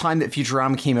around the time that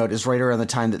Futurama came out is right around the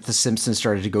time that The Simpsons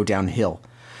started to go downhill.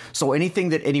 So anything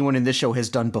that anyone in this show has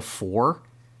done before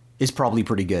is probably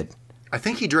pretty good. I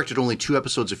think he directed only 2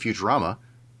 episodes of Futurama.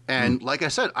 And like I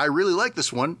said, I really like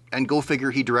this one. And go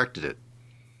figure he directed it.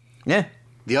 Yeah.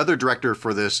 The other director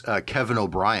for this, Kevin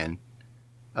O'Brien,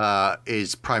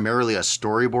 is primarily a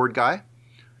storyboard guy.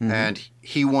 Mm-hmm. And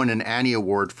he won an Annie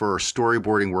Award for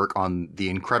storyboarding work on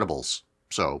The Incredibles.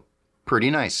 So, pretty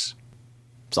nice.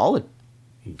 Solid.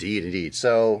 Indeed, indeed.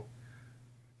 So,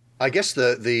 I guess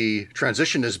the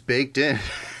transition is baked in.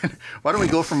 Why don't we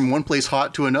go from one place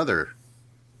hot to another?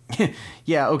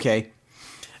 Yeah, okay.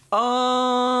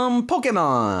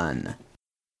 Pokemon.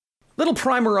 Little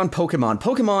primer on Pokemon.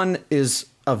 Pokemon is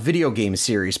a video game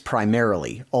series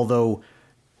primarily, although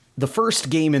the first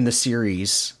game in the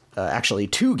series, actually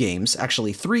 3 games,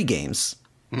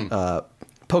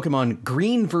 Pokemon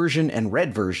Green version and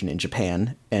Red version in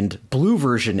Japan, and Blue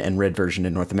version and Red version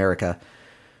in North America,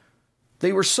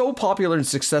 they were so popular and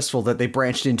successful that they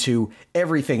branched into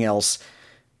everything else,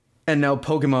 and now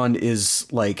Pokemon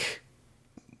is like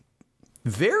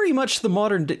very much the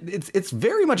modern. It's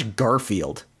very much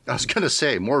Garfield. I was gonna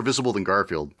say more visible than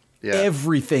Garfield. Yeah,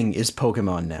 everything is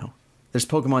Pokemon now. There's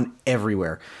Pokemon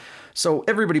everywhere, so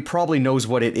everybody probably knows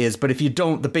what it is. But if you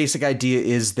don't, the basic idea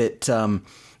is that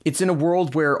it's in a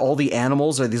world where all the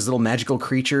animals are these little magical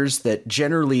creatures that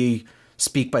generally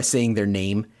speak by saying their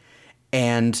name,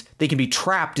 and they can be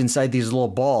trapped inside these little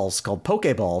balls called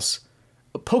Pokeballs.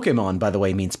 Pokemon, by the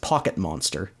way, means pocket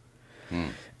monster.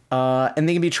 And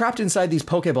they can be trapped inside these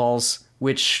Pokeballs,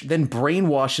 which then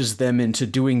brainwashes them into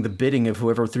doing the bidding of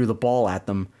whoever threw the ball at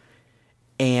them.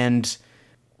 And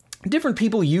different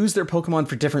people use their Pokemon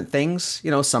for different things. You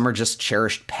know, some are just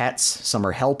cherished pets, some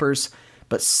are helpers,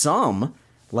 but some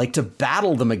like to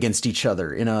battle them against each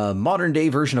other in a modern-day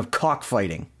version of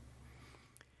cockfighting.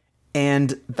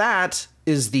 And that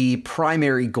is the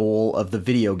primary goal of the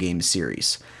video game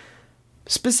series.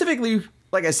 Specifically,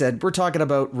 like I said, we're talking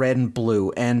about Red and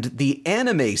Blue, and the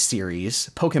anime series,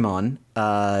 Pokemon,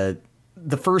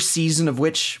 the first season of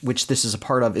which this is a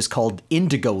part of, is called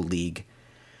Indigo League.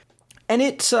 And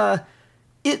it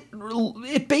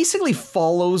basically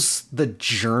follows the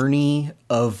journey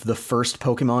of the first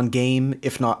Pokemon game,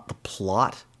 if not the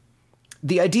plot.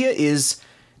 The idea is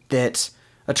that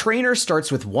a trainer starts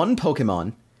with one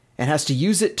Pokemon and has to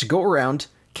use it to go around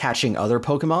catching other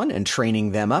Pokemon and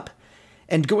training them up,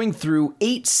 and going through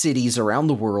 8 cities around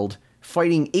the world,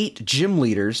 fighting 8 gym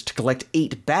leaders to collect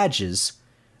 8 badges,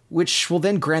 which will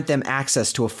then grant them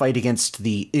access to a fight against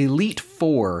the Elite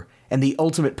Four and the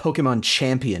Ultimate Pokemon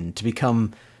Champion to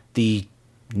become the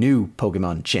new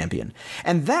Pokemon Champion.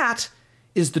 And that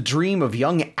is the dream of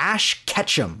young Ash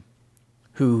Ketchum,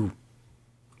 who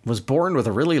was born with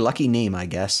a really lucky name, I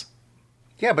guess.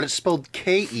 Yeah, but it's spelled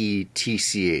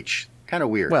Ketch. Kind of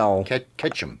weird. Well,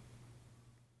 Ketchum.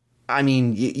 I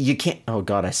mean, you can't... Oh,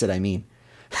 God, I said I mean.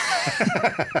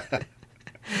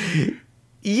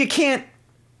 You can't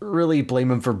really blame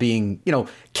him for being,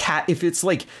 cat. If it's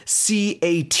like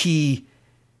CATCHEM,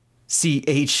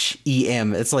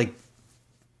 it's like,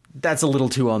 that's a little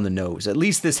too on the nose. At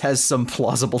least this has some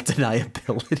plausible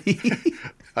deniability.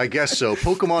 I guess so.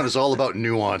 Pokemon is all about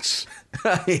nuance.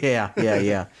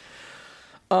 Yeah.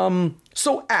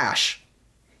 So Ash,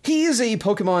 he is a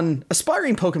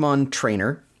aspiring Pokemon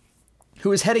trainer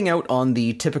who is heading out on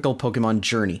the typical Pokemon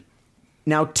journey.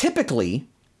 Now, typically,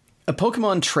 a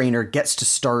Pokemon trainer gets to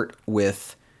start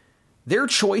with their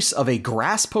choice of a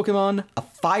grass Pokemon, a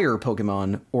fire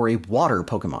Pokemon, or a water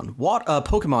Pokemon.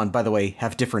 Pokemon, by the way,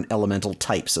 have different elemental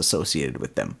types associated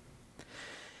with them.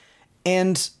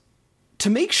 And to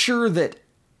make sure that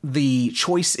the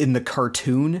choice in the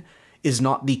cartoon is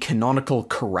not the canonical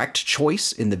correct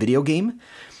choice in the video game,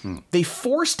 they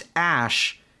forced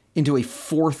Ash into a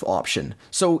fourth option.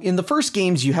 So in the first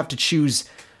games, you have to choose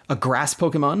a grass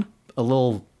Pokemon, a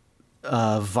little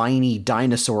viney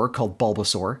dinosaur called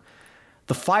Bulbasaur,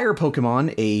 the fire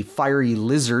Pokemon, a fiery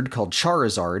lizard called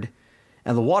Charizard,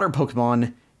 and the water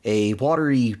Pokemon, a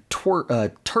watery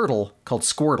turtle called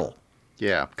Squirtle.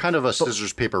 Yeah, kind of a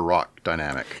scissors, paper, rock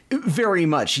dynamic. Very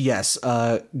much, yes.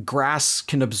 Grass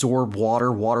can absorb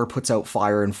water, water puts out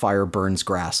fire, and fire burns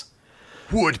grass.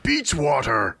 Wood beats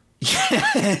water!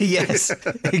 Yes,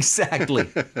 exactly.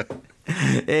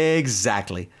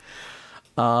 Exactly.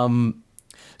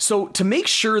 So to make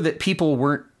sure that people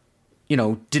weren't,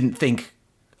 didn't think,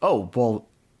 oh, well,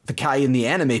 the guy in the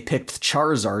anime picked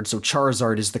Charizard, so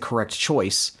Charizard is the correct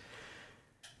choice,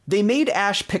 they made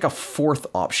Ash pick a fourth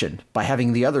option by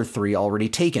having the other three already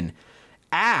taken.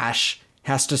 Ash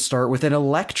has to start with an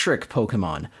electric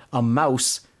Pokemon, a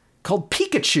mouse called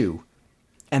Pikachu.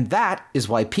 And that is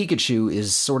why Pikachu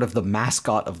is sort of the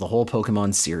mascot of the whole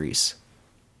Pokemon series.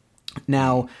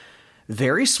 Now,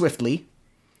 very swiftly,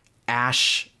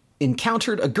 Ash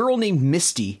encountered a girl named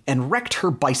Misty and wrecked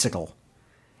her bicycle.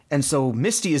 And so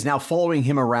Misty is now following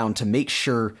him around to make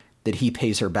sure that he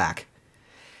pays her back.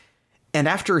 And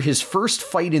after his first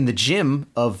fight in the gym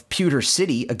of Pewter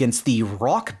City against the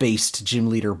rock-based gym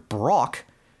leader Brock,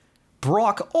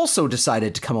 Brock also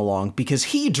decided to come along because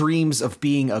he dreams of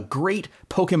being a great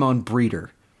Pokemon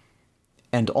breeder.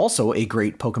 And also a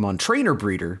great Pokemon trainer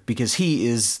breeder because he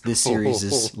is this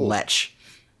series' Lech.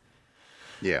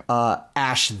 Yeah.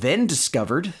 Ash then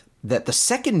discovered that the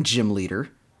second gym leader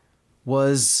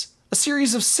was a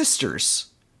series of sisters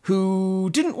who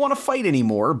didn't want to fight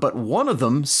anymore, but one of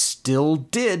them still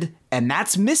did, and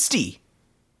that's Misty.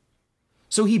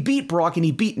 So he beat Brock and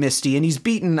he beat Misty, and he's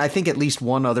beaten, I think, at least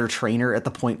one other trainer at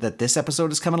the point that this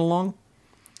episode is coming along.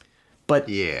 But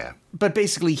yeah. But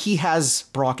basically, he has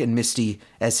Brock and Misty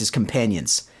as his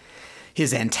companions.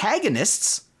 His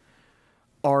antagonists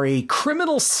are a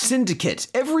criminal syndicate.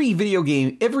 Every video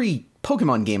game, every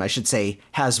Pokemon game, I should say,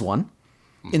 has one.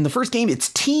 In the first game, it's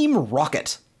Team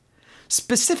Rocket.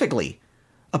 Specifically,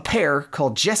 a pair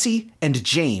called Jesse and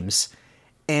James,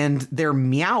 and their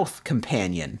Meowth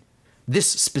companion. This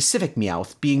specific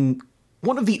Meowth being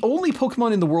one of the only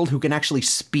Pokemon in the world who can actually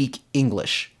speak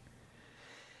English.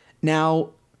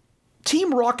 Now,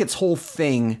 Team Rocket's whole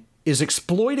thing is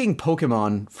exploiting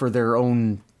Pokemon for their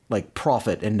own,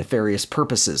 profit and nefarious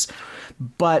purposes.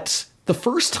 But the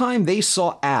first time they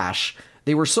saw Ash,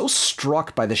 they were so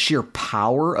struck by the sheer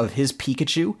power of his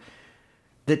Pikachu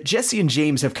that Jesse and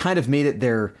James have kind of made it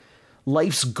their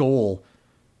life's goal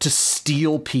to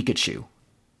steal Pikachu.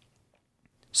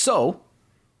 So,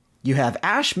 you have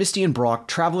Ash, Misty, and Brock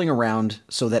traveling around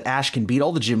so that Ash can beat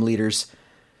all the gym leaders,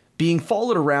 being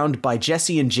followed around by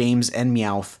Jesse and James and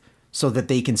Meowth so that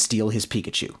they can steal his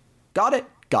Pikachu. Got it?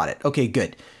 Got it. Okay,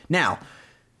 good. Now,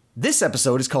 this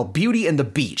episode is called Beauty and the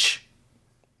Beach.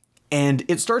 And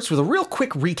it starts with a real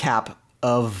quick recap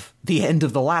of the end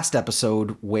of the last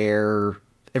episode where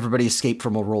everybody escaped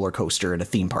from a roller coaster in a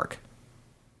theme park.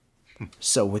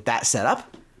 So with that set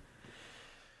up,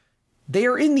 they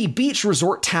are in the beach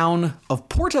resort town of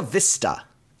Porta Vista,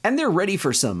 and they're ready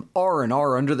for some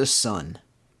R&R under the sun.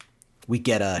 We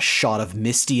get a shot of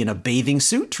Misty in a bathing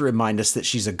suit to remind us that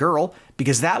she's a girl,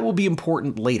 because that will be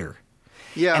important later.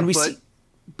 Yeah, and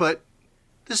but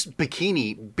this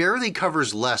bikini barely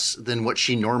covers less than what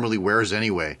she normally wears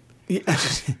anyway.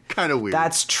 Kind of weird.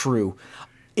 That's true.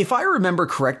 If I remember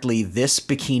correctly, this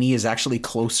bikini is actually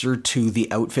closer to the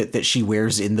outfit that she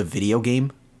wears in the video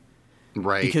game.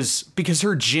 Right. Because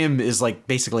her gym is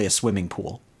basically a swimming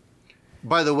pool.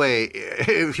 By the way,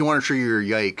 if you want to show your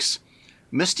yikes,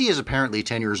 Misty is apparently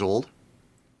 10 years old.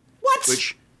 What?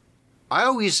 Which I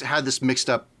always had this mixed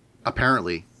up,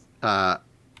 apparently.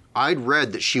 I'd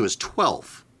read that she was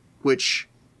 12, which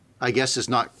I guess is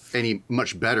not any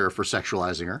much better for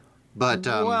sexualizing her. But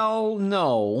well,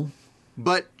 no.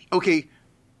 But, okay,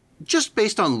 just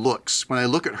based on looks, when I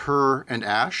look at her and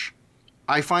Ash,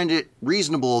 I find it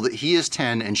reasonable that he is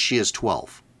 10 and she is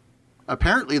 12.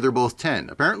 Apparently, they're both 10.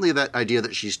 Apparently, that idea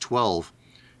that she's 12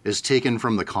 is taken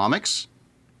from the comics.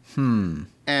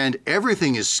 And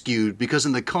everything is skewed because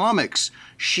in the comics,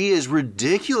 she is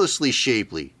ridiculously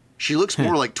shapely. She looks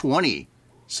more like 20.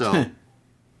 So,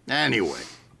 anyway.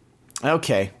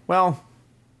 Okay, well,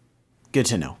 good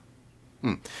to know.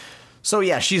 So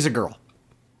yeah, she's a girl.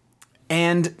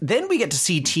 And then we get to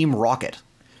see Team Rocket.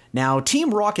 Now,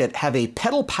 Team Rocket have a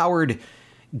pedal-powered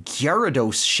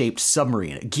Gyarados-shaped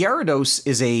submarine. Gyarados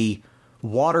is a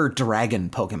water dragon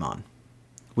Pokemon,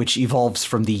 which evolves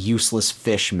from the useless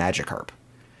fish Magikarp.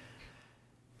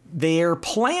 Their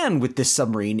plan with this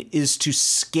submarine is to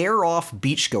scare off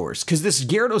beachgoers, because this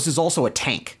Gyarados is also a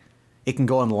tank. It can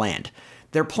go on land.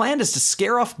 Their plan is to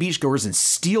scare off beachgoers and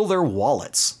steal their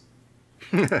wallets.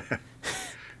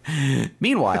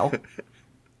 Meanwhile,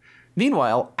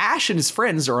 Ash and his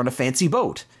friends are on a fancy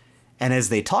boat, and as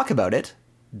they talk about it,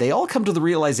 they all come to the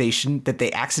realization that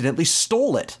they accidentally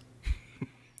stole it.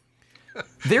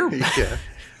 Their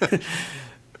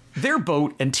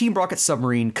boat and Team Rocket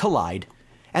submarine collide,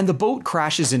 and the boat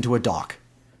crashes into a dock.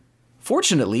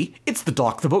 Fortunately, it's the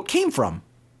dock the boat came from.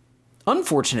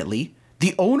 Unfortunately,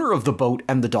 the owner of the boat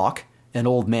and the dock, an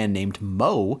old man named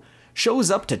Mo,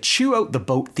 shows up to chew out the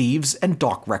boat thieves and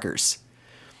dock wreckers.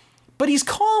 But he's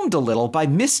calmed a little by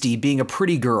Misty being a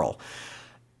pretty girl.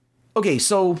 Okay,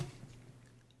 so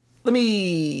let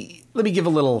me give a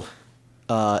little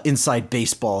inside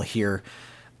baseball here.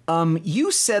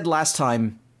 You said last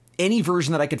time any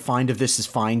version that I could find of this is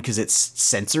fine because it's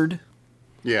censored.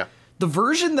 Yeah. The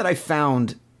version that I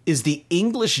found is the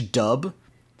English dub,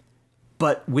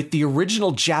 but with the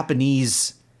original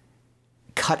Japanese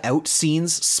cut out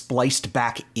scenes spliced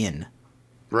back in.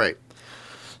 Right.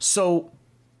 So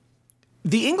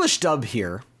the English dub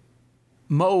here,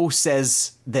 Mo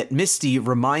says that Misty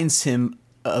reminds him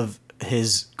of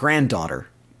his granddaughter.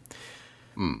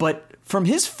 But from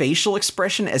his facial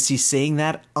expression as he's saying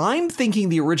that, I'm thinking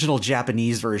the original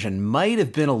Japanese version might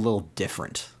have been a little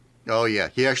different. Oh, yeah.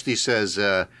 He actually says,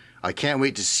 I can't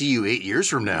wait to see you 8 years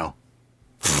from now.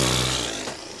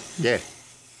 Yeah.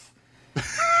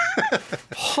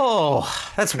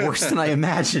 Oh, that's worse than I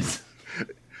imagined.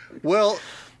 Well,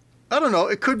 I don't know.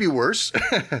 It could be worse.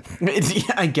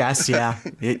 Yeah, I guess, yeah.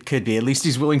 It could be. At least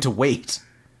he's willing to wait.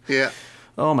 Yeah.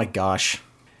 Oh my gosh.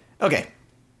 Okay.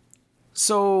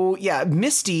 So, yeah,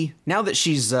 Misty, now that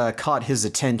she's caught his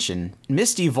attention,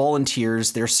 Misty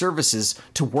volunteers their services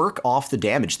to work off the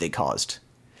damage they caused.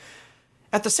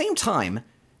 At the same time,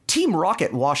 Team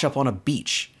Rocket wash up on a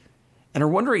beach and are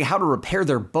wondering how to repair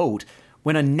their boat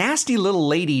when a nasty little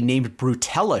lady named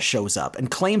Brutella shows up and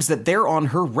claims that they're on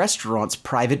her restaurant's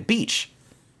private beach.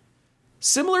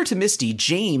 Similar to Misty,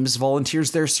 James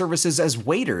volunteers their services as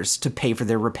waiters to pay for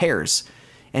their repairs,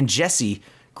 and Jessie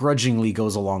grudgingly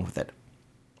goes along with it.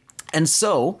 And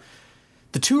so,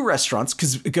 the two restaurants,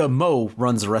 because Mo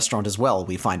runs a restaurant as well,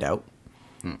 we find out,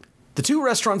 the two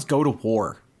restaurants go to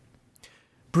war.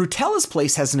 Brutella's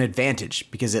place has an advantage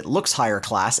because it looks higher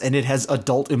class and it has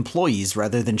adult employees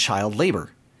rather than child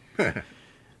labor.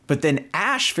 But then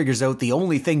Ash figures out the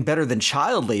only thing better than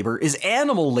child labor is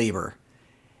animal labor,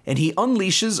 and he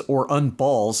unleashes or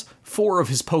unballs 4 of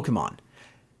his Pokemon.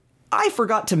 I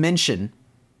forgot to mention,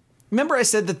 remember I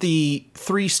said that the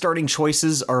 3 starting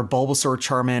choices are Bulbasaur,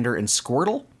 Charmander, and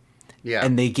Squirtle? Yeah.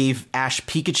 And they gave Ash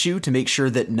Pikachu to make sure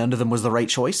that none of them was the right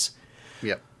choice?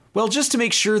 Yep. Well, just to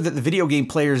make sure that the video game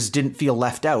players didn't feel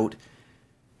left out,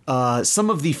 some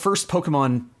of the first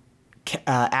Pokemon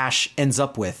Ash ends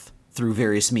up with through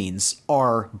various means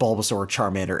are Bulbasaur,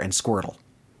 Charmander, and Squirtle.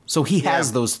 So he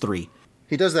has those 3.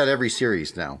 He does that every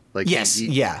series now. Like yes,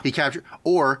 He captured,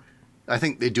 or I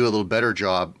think they do a little better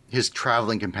job. His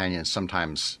traveling companions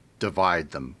sometimes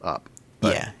divide them up.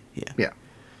 But, yeah.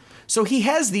 So he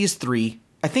has these 3.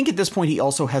 I think at this point he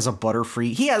also has a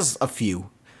Butterfree. He has a few.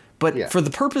 But for the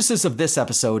purposes of this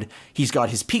episode, he's got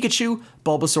his Pikachu,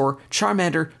 Bulbasaur,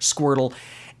 Charmander, Squirtle,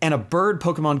 and a bird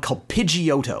Pokemon called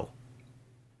Pidgeotto.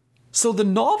 So the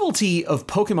novelty of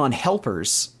Pokemon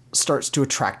helpers starts to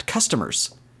attract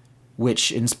customers,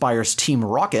 which inspires Team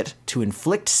Rocket to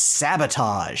inflict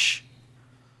sabotage.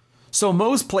 So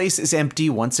Mo's place is empty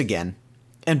once again,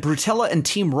 and Brutella and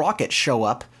Team Rocket show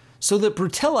up so that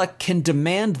Brutella can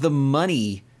demand the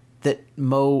money that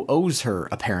Mo owes her,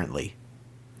 apparently.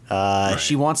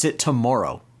 She wants it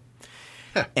tomorrow.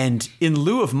 And in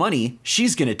lieu of money,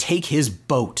 she's going to take his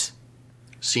boat.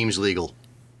 Seems legal.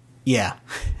 Yeah.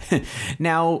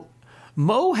 Now,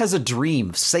 Mo has a dream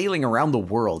of sailing around the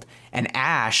world, and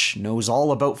Ash knows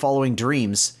all about following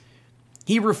dreams.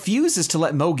 He refuses to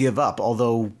let Mo give up,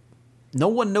 although no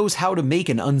one knows how to make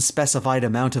an unspecified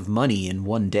amount of money in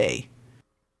one day.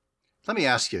 Let me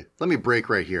ask you. Let me break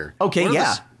right here. Okay,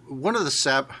 One of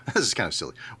the this is kind of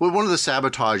silly. Well, one of the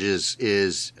sabotages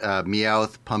is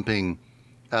Meowth pumping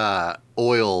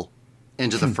oil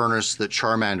into the furnace that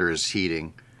Charmander is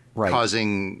heating,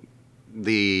 causing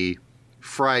the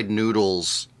fried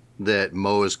noodles that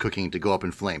Mo is cooking to go up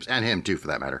in flames, and him too, for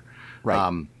that matter.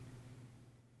 Right.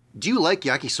 Do you like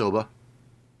yakisoba?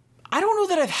 I don't know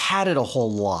that I've had it a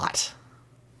whole lot.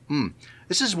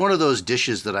 This is one of those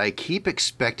dishes that I keep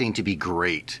expecting to be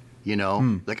great, you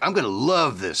know? Like, I'm going to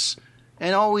love this.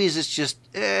 And always it's just,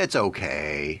 it's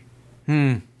okay.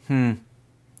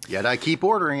 Yet I keep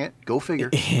ordering it. Go figure.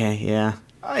 Yeah.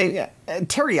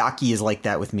 Teriyaki is like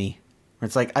that with me.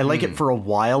 It's like, I like it for a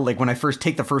while. Like, when I first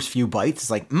take the first few bites,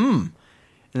 it's like, And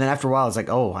then after a while, it's like,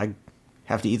 oh, I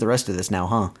have to eat the rest of this now,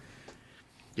 huh?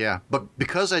 Yeah, but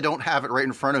because I don't have it right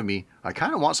in front of me, I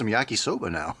kind of want some yakisoba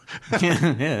now.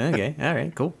 Yeah, okay. All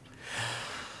right, cool.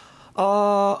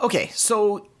 Okay,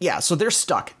 so they're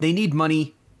stuck. They need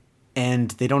money,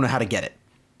 and they don't know how to get it.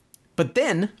 But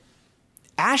then,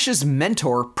 Ash's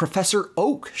mentor, Professor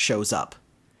Oak, shows up.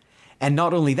 And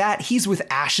not only that, he's with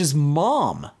Ash's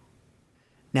mom.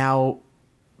 Now,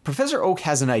 Professor Oak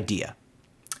has an idea.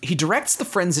 He directs the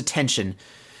friends' attention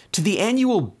to the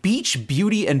annual Beach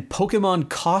Beauty and Pokemon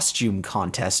Costume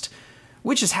Contest,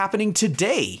 which is happening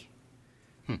today.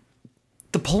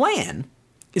 The plan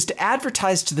is to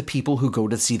advertise to the people who go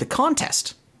to see the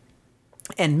contest.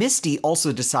 And Misty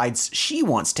also decides she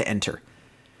wants to enter,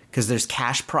 because there's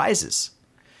cash prizes.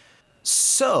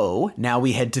 So, now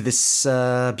we head to this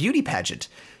beauty pageant.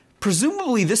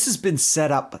 Presumably this has been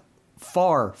set up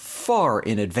far, far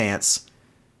in advance.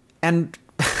 And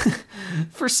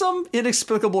for some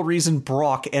inexplicable reason,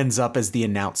 Brock ends up as the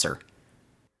announcer.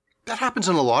 That happens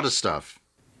in a lot of stuff.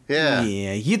 Yeah.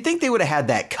 Yeah, you'd think they would have had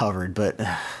that covered, but...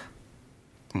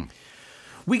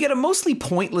 We get a mostly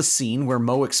pointless scene where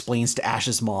Mo explains to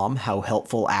Ash's mom how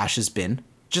helpful Ash has been,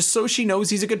 just so she knows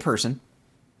he's a good person.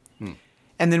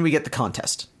 And then we get the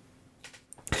contest.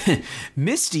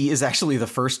 Misty is actually the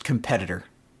first competitor,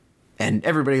 and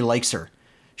everybody likes her.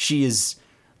 She is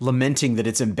lamenting that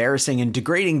it's embarrassing and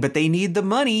degrading, but they need the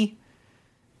money.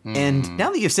 And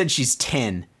now that you've said she's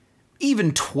 10,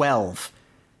 even 12,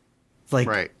 like,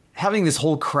 right. Having this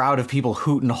whole crowd of people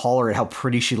hoot and holler at how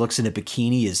pretty she looks in a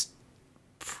bikini is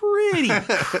pretty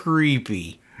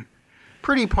creepy.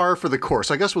 Pretty par for the course.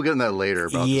 I guess we'll get in that later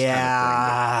about this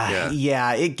kind of thing.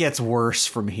 Yeah, it gets worse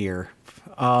from here.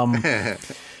 The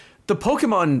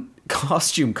Pokemon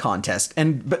costume contest,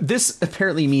 but this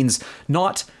apparently means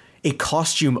not a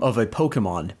costume of a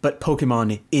Pokemon, but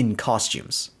Pokemon in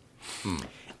costumes.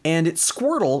 And it's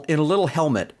Squirtle in a little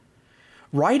helmet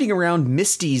riding around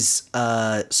Misty's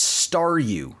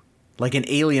Staryu, like an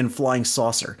alien flying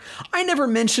saucer. I never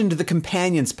mentioned the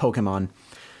companions Pokemon.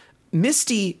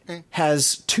 Misty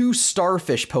has 2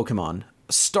 starfish Pokemon,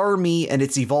 Starmie and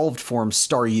its evolved form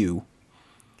Staryu.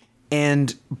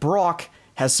 And Brock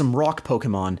has some rock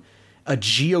Pokemon, a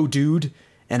Geodude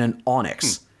and an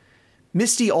Onix.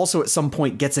 Misty also at some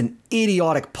point gets an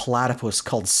idiotic platypus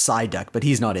called Psyduck, but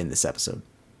he's not in this episode.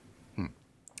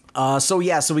 So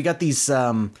we got these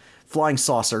flying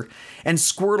saucer, and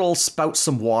Squirtle spouts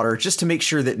some water just to make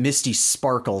sure that Misty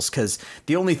sparkles, because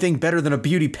the only thing better than a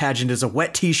beauty pageant is a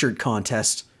wet t-shirt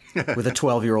contest with a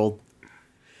 12-year-old.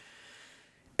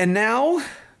 And now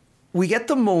we get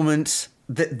the moment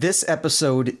that this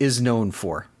episode is known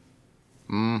for.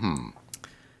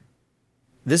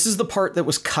 This is the part that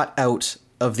was cut out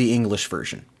of the English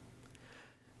version.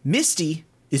 Misty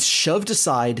is shoved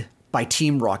aside by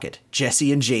Team Rocket,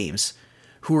 Jesse and James,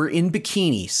 who are in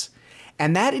bikinis,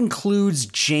 and that includes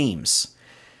James.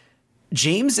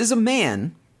 James is a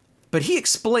man, but he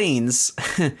explains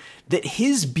that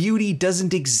his beauty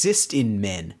doesn't exist in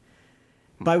men,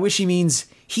 by which he means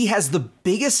he has the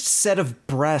biggest set of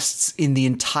breasts in the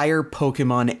entire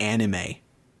Pokemon anime,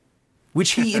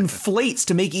 which he inflates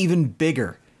to make even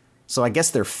bigger. So I guess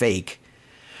they're fake.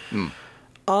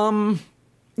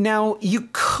 Now, you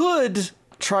could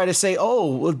try to say,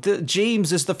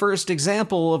 James is the first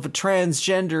example of a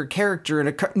transgender character in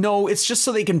a... No, it's just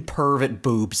so they can perv at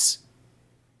boobs.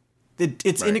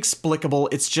 It's inexplicable.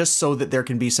 It's just so that there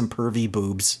can be some pervy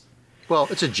boobs. Well,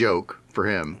 it's a joke for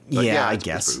him. But yeah, I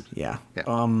guess. Yeah.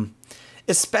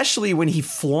 Especially when he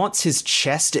flaunts his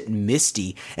chest at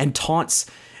Misty and taunts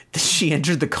that she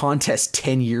entered the contest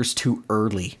 10 years too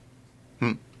early.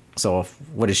 So,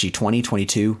 what is she, 20,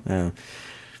 22?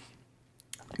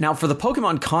 Now, for the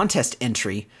Pokemon contest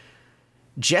entry,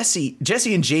 Jesse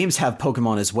and James have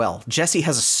Pokemon as well. Jesse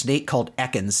has a snake called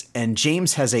Ekans, and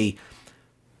James has a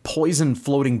poison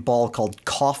floating ball called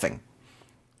Coughing.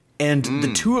 And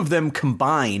the two of them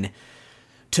combine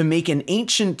to make an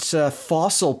ancient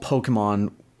fossil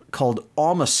Pokemon called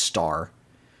Omastar.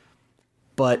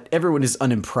 But everyone is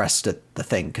unimpressed at the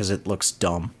thing because it looks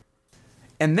dumb.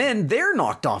 And then they're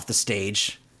knocked off the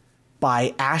stage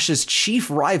by Ash's chief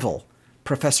rival,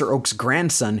 Professor Oak's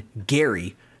grandson,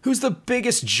 Gary, who's the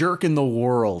biggest jerk in the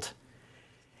world.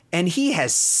 And he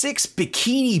has 6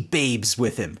 bikini babes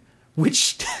with him,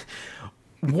 which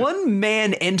one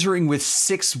man entering with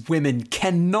 6 women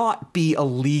cannot be a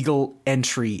legal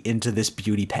entry into this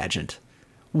beauty pageant.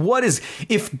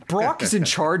 If Brock is in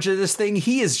charge of this thing,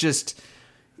 he is just,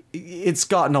 it's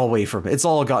gotten away from him. It's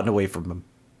all gotten away from him.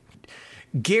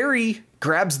 Gary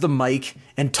grabs the mic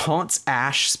and taunts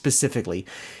Ash specifically.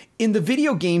 In the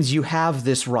video games, you have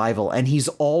this rival, and he's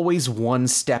always one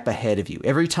step ahead of you.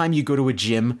 Every time you go to a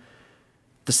gym,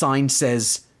 the sign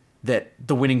says that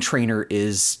the winning trainer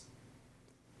is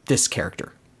this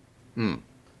character.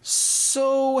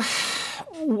 So,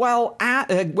 while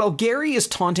Gary is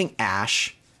taunting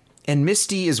Ash, and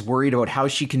Misty is worried about how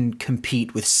she can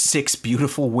compete with 6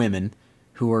 beautiful women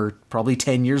who are probably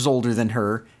 10 years older than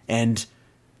her, and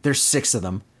there's 6 of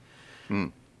them.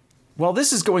 While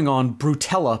this is going on,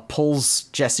 Brutella pulls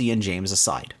Jesse and James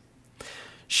aside.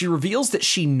 She reveals that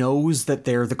she knows that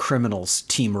they're the criminals,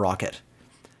 Team Rocket.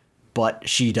 But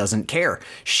she doesn't care.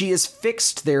 She has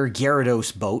fixed their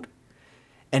Gyarados boat,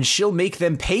 and she'll make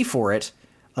them pay for it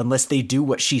unless they do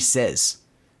what she says.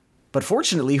 But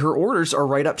fortunately, her orders are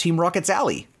right up Team Rocket's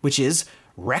alley, which is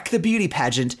wreck the beauty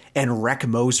pageant and wreck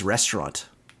Moe's restaurant.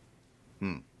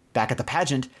 Back at the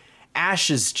pageant, Ash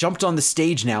has jumped on the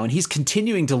stage now, and he's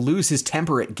continuing to lose his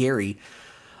temper at Gary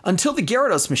until the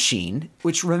Gyarados machine,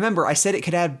 which, remember, I said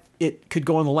it could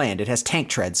go on the land. It has tank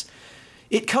treads.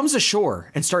 It comes ashore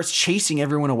and starts chasing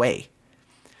everyone away.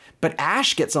 But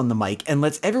Ash gets on the mic and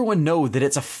lets everyone know that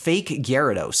it's a fake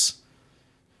Gyarados.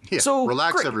 Yeah, so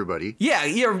relax, great. Everybody.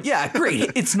 Yeah,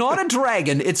 great. It's not a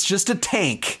dragon. It's just a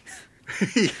tank.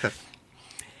 Yeah.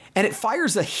 And it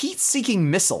fires a heat-seeking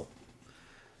missile.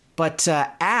 But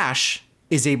Ash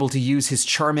is able to use his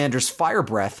Charmander's fire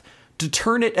breath to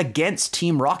turn it against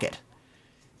Team Rocket.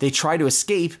 They try to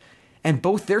escape, and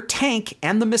both their tank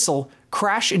and the missile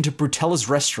crash into Brutella's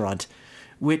restaurant,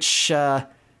 which the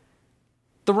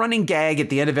running gag at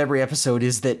the end of every episode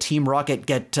is that Team Rocket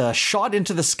get shot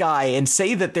into the sky and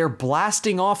say that they're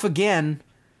blasting off again.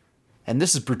 And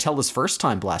this is Brutella's first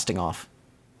time blasting off.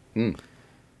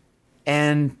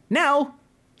 And now,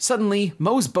 suddenly,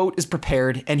 Moe's boat is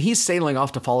prepared and he's sailing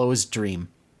off to follow his dream.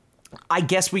 I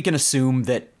guess we can assume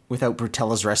that without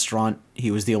Brutella's restaurant, he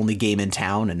was the only game in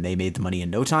town and they made the money in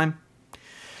no time.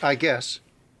 I guess.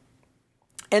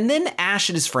 And then Ash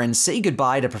and his friends say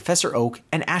goodbye to Professor Oak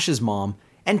and Ash's mom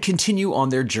and continue on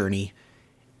their journey.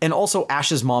 And also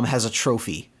Ash's mom has a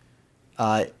trophy.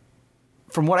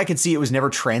 From what I could see, it was never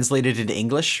translated into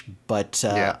English, but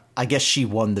I guess she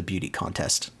won the beauty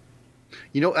contest.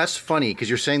 You know, that's funny because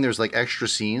you're saying there's like extra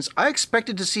scenes. I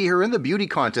expected to see her in the beauty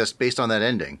contest based on that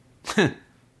ending.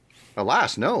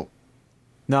 Alas, no.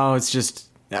 No, it's just,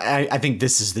 I think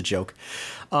this is the joke.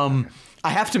 I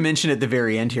have to mention at the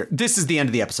very end here, this is the end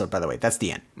of the episode, by the way. That's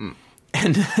the end.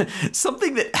 And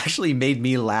something that actually made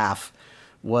me laugh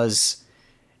was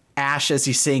Ash, as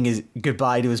he's saying his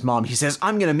goodbye to his mom, he says,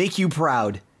 "I'm going to make you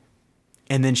proud."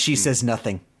 And then she says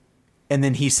nothing. And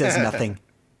then he says nothing.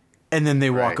 And then they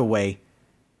walk away.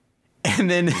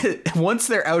 And then once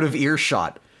they're out of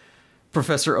earshot,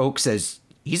 Professor Oak says,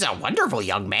 "He's a wonderful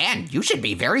young man. You should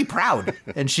be very proud."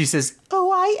 And she says,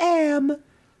 "Oh, I am."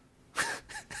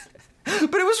 But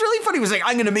it was really funny. He was like,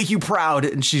 "I'm going to make you proud."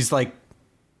 And she's like, ...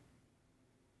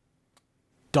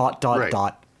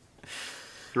 Right.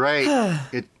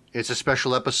 It's a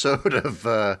special episode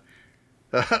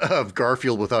of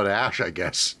Garfield without Ash, I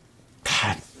guess.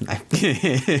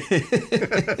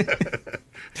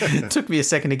 It took me a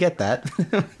second to get that.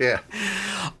 Yeah.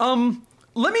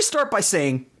 Let me start by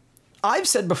saying, I've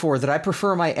said before that I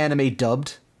prefer my anime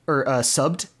dubbed or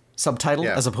subtitled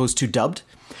as opposed to dubbed.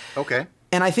 Okay.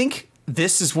 And I think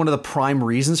this is one of the prime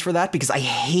reasons for that, because I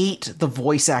hate the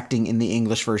voice acting in the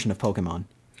English version of Pokemon.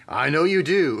 I know you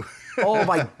do. Oh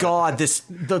my God,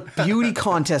 the beauty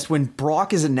contest, when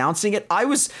Brock is announcing it, I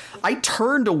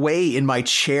turned away in my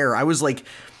chair. I was like,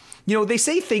 they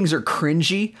say things are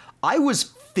cringy. I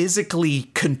was physically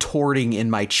contorting in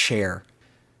my chair.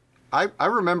 I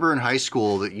remember in high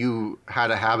school that you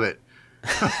had a habit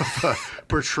of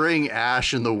portraying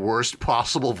Ash in the worst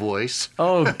possible voice.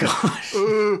 Oh, gosh.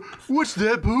 What's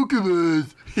that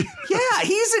Pokemon? Yeah,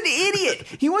 he's an idiot.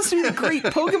 He wants to be the great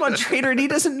Pokemon trainer, and he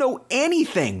doesn't know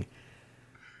anything.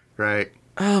 Right.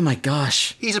 Oh, my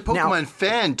gosh. He's a Pokemon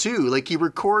fan, too. Like, he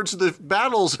records the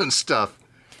battles and stuff.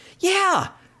 Yeah.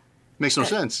 Makes no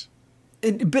sense.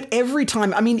 But every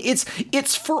time, I mean,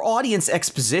 it's for audience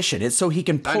exposition. It's so he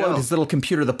can pull out his little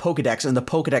computer, the Pokedex, and the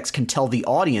Pokedex can tell the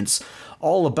audience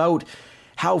all about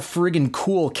how friggin'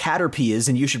 cool Caterpie is,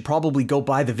 and you should probably go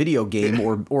buy the video game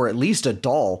or at least a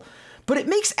doll. But it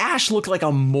makes Ash look like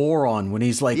a moron when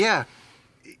he's like... Yeah.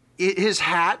 His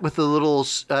hat with the little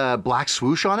black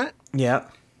swoosh on it. Yeah.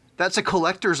 That's a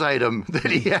collector's item that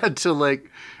he had to like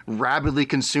rapidly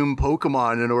consume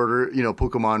Pokemon in order,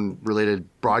 Pokemon related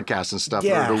broadcasts and stuff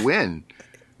in order to win.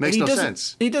 Makes no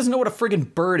sense. He doesn't know what a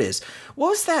friggin' bird is. What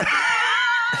was that?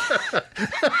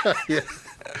 Yeah.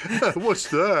 What's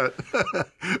that?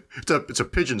 It's a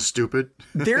pigeon, stupid.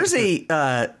 There's a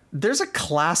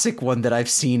classic one that I've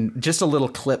seen, just a little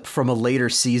clip from a later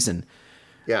season.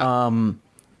 Yeah.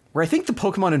 Where I think the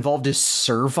Pokemon involved is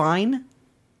Servine.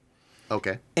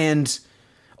 Okay. And,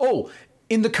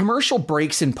 in the commercial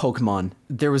breaks in Pokemon,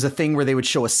 there was a thing where they would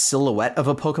show a silhouette of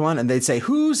a Pokemon and they'd say,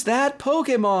 "Who's that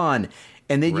Pokemon?"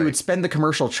 And then you would spend the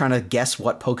commercial trying to guess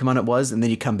what Pokemon it was. And then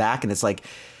you come back and it's like,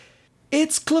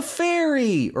 "It's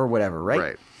Clefairy," or whatever, right?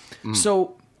 Right. Mm.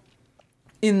 So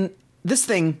in this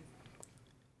thing,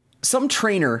 some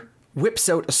trainer whips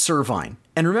out a Servine.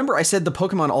 And remember, I said the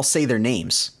Pokemon all say their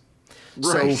names.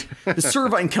 Right. So the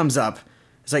Servine comes up.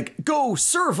 It's like, "Go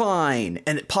Servine!"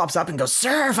 And it pops up and goes,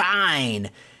 "Servine!"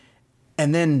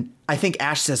 And then I think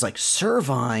Ash says like,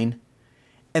 "Servine."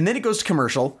 And then it goes to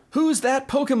commercial. "Who's that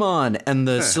Pokemon?" And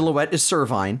the silhouette is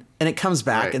Servine. And it comes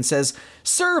back and says,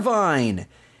 "Servine."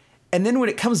 And then when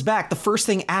it comes back, the first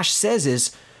thing Ash says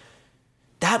is,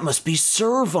 "That must be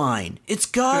Servine. It's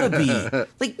gotta be."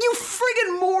 Like, you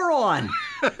friggin' moron!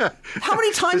 How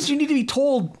many times do you need to be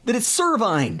told that it's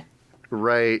Servine?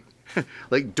 Right.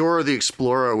 Like Dora the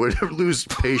Explorer would lose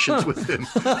patience with him.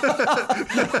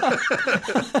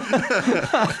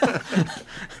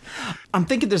 I'm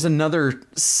thinking there's another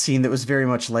scene that was very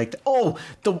much like of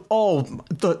all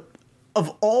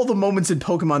the moments in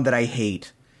Pokemon that I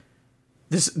hate.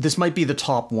 This might be the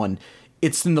top one.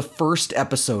 It's in the first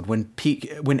episode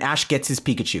when Ash gets his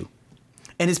Pikachu.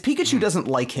 And his Pikachu doesn't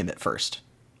like him at first.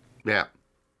 Yeah.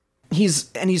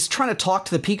 He's trying to talk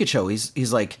to the Pikachu.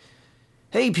 He's like,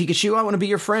 "Hey, Pikachu, I want to be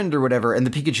your friend," or whatever. And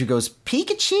the Pikachu goes,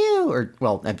 "Pikachu!" Or,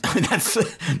 well,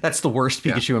 that's the worst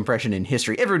Pikachu impression in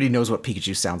history. Everybody knows what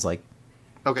Pikachu sounds like.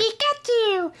 Okay.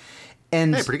 Pikachu!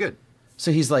 And hey, pretty good.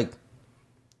 So he's like,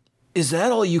 "Is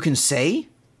that all you can say?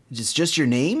 It's just your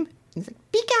name?" He's like,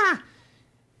 "Pika!"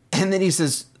 And then he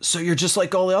says, "So you're just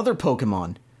like all the other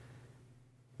Pokemon."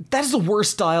 That is the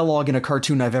worst dialogue in a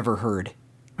cartoon I've ever heard.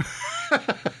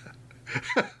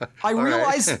 I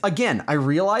realize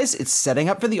it's setting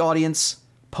up for the audience.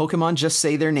 Pokemon just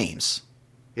say their names.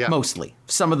 Yeah. Mostly.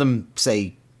 Some of them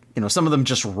say, some of them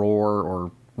just roar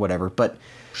or whatever, but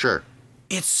sure.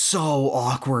 It's so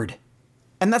awkward.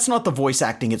 And that's not the voice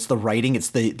acting, it's the writing,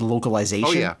 it's the localization.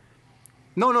 Oh, yeah.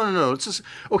 No. It's just,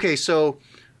 okay, so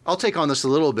I'll take on this a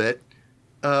little bit.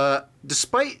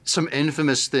 Despite some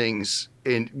infamous things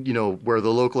in, where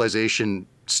the localization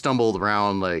stumbled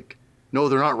around like, "No,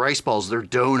 they're not rice balls, they're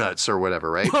donuts," or whatever,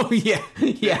 right? Oh, yeah.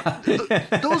 Yeah.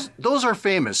 Those are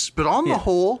famous, but on the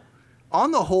whole,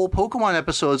 Pokemon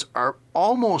episodes are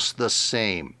almost the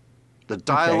same. The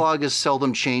dialogue is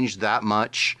seldom changed that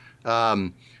much.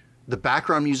 The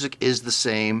background music is the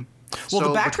same. Well,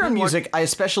 the background music, I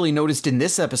especially noticed in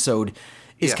this episode,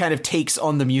 is kind of takes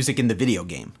on the music in the video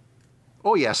game.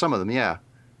 Oh, yeah, some of them, yeah.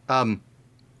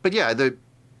 But yeah, the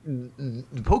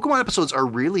Pokemon episodes are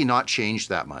really not changed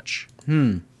that much.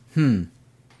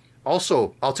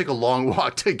 Also, I'll take a long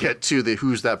walk to get to the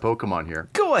 "Who's that Pokemon" here.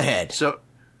 Go ahead. So,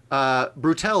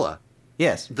 Brutella.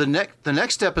 Yes. The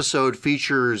next episode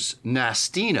features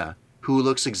Nastina, who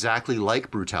looks exactly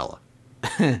like Brutella.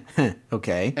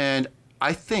 Okay. And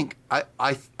I think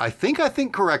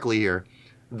correctly here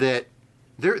that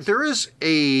there is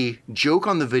a joke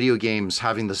on the video games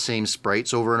having the same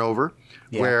sprites over and over,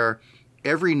 where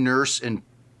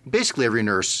basically every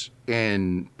nurse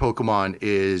in Pokemon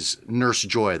is Nurse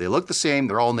Joy. They look the same.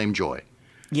 They're all named Joy.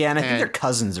 Yeah, and I think they're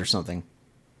cousins or something.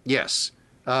 Yes.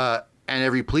 And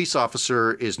every police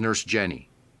officer is Nurse Jenny,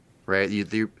 right?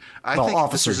 I think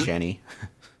Officer Jenny.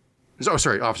 Oh,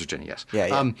 sorry, Officer Jenny, yes.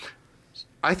 Yeah.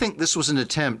 I think this was an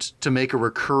attempt to make a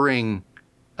recurring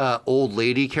old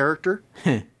lady character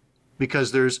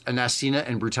because there's a Nastina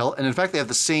and Brutella. And in fact, they have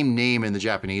the same name in the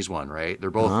Japanese one, right?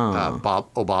 They're both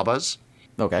Obabas.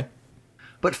 Okay.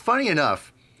 But funny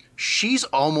enough, she's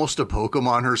almost a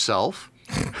Pokemon herself.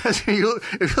 If you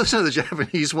listen to the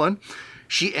Japanese one,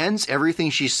 she ends everything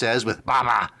she says with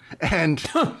 "Baba," and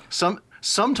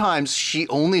sometimes she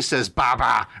only says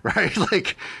 "Baba," right?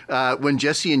 Like when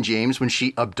Jessie and James, when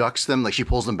she abducts them, like she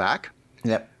pulls them back.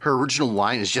 Yep. Her original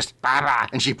line is just "Baba,"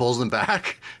 and she pulls them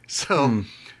back. So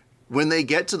when they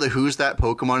get to the Who's That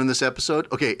Pokemon in this episode,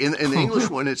 okay, in the English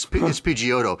one, it's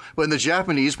Pidgeotto, but in the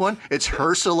Japanese one, it's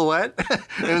her silhouette.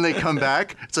 And when they come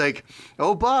back, it's like,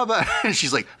 oh, Baba. And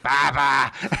she's like,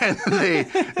 Baba. And they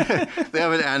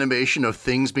have an animation of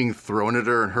things being thrown at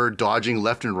her and her dodging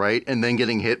left and right and then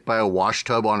getting hit by a wash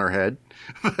tub on her head.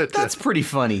 But, that's pretty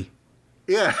funny.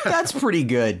 Yeah. That's pretty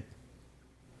good.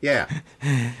 Yeah.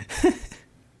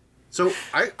 So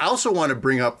I also want to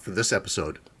bring up for this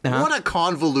episode, what a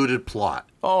convoluted plot.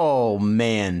 Oh,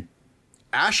 man.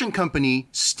 Ash and company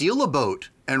steal a boat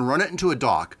and run it into a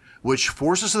dock, which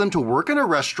forces them to work in a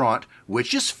restaurant,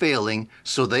 which is failing,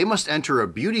 so they must enter a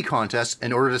beauty contest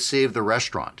in order to save the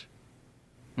restaurant.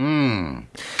 Okay.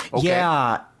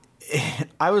 Yeah.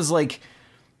 I was like,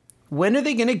 when are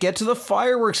they going to get to the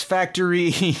fireworks factory?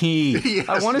 Yes,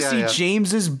 I want to see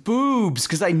James's boobs,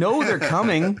 because I know they're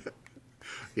coming.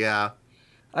 Yeah.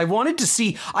 I wanted to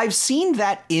see... I've seen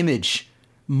that image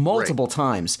multiple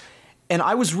times, and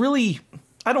I was really...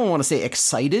 I don't want to say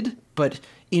excited, but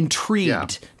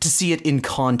intrigued to see it in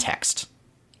context.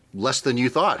 Less than you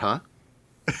thought, huh?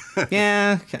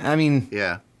 Yeah, I mean...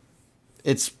 Yeah.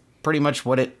 It's pretty much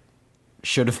what it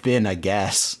should have been, I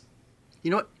guess.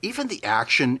 You know what? Even the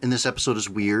action in this episode is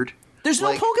weird. There's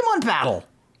no Pokemon battle!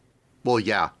 Well,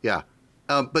 yeah.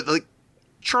 But, like,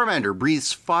 Charmander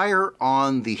breathes fire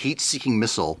on the heat-seeking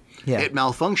missile. Yeah. It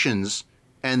malfunctions,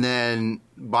 and then,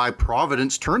 by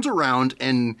providence, turns around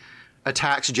and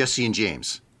attacks Jesse and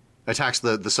James. Attacks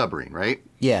the submarine, right?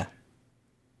 Yeah.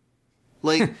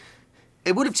 Like,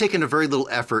 it would have taken a very little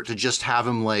effort to just have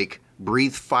him, like,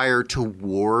 breathe fire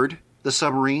toward the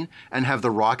submarine and have the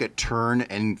rocket turn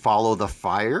and follow the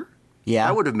fire. Yeah.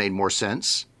 That would have made more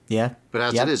sense. Yeah. But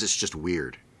as it is, it's just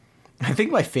weird. I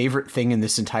think my favorite thing in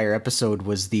this entire episode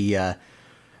was the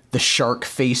shark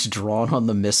face drawn on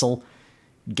the missile,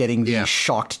 getting the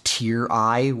shocked tear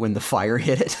eye when the fire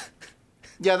hit it.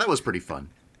 Yeah, that was pretty fun.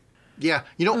 Yeah,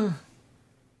 you know,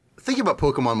 thinking about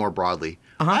Pokemon more broadly,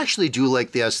 I actually do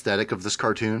like the aesthetic of this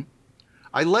cartoon.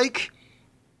 I like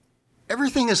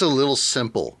everything is a little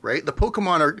simple, right? The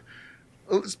Pokemon are...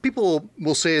 People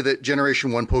will say that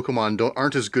Generation 1 Pokemon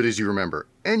aren't as good as you remember.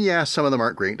 And yeah, some of them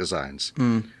aren't great designs.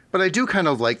 But I do kind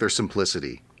of like their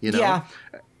simplicity, you know? Yeah.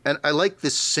 And I like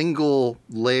this single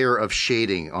layer of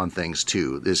shading on things,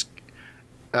 too.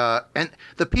 And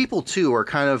the people, too, are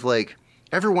kind of like...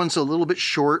 Everyone's a little bit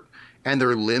short, and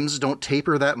their limbs don't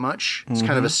taper that much. It's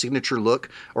kind of a signature look.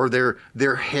 Or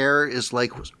their hair is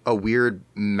like a weird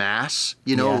mass,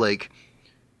 you know? Like,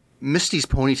 Misty's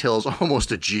ponytail is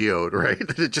almost a geode, right?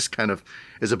 It just kind of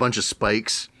is a bunch of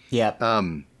spikes. Yeah.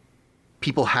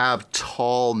 people have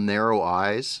tall, narrow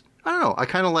eyes. I don't know. I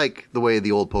kind of like the way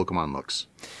the old Pokemon looks.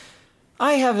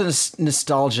 I have a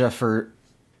nostalgia for...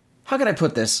 How can I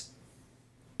put this?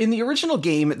 In the original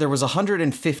game, there was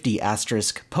 150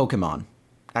 asterisk Pokemon.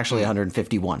 Actually,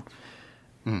 151.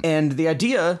 And the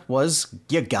idea was,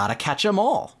 you gotta catch them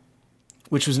all.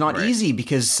 Which was not easy,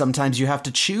 because sometimes you have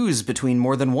to choose between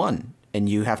more than one. And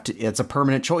you have to... It's a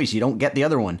permanent choice. You don't get the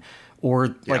other one.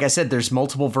 Or, like I said, there's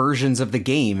multiple versions of the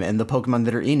game, and the Pokemon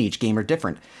that are in each game are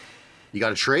different. You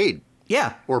gotta trade.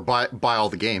 Yeah. Or buy all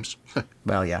the games.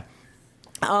 Well, yeah.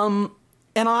 And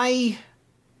I...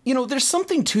 You know, there's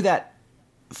something to that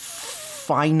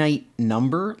finite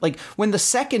number. Like, when the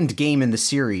second game in the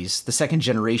series, the second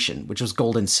generation, which was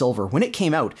Gold and Silver, when it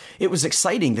came out, it was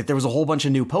exciting that there was a whole bunch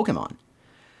of new Pokemon.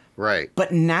 Right.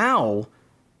 But now,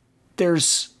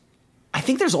 I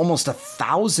think there's almost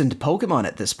 1,000 Pokemon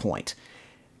at this point.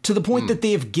 To the point that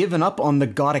they have given up on the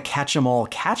gotta catch 'em all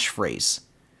catchphrase.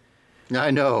 I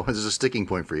know. This is a sticking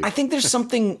point for you. I think there's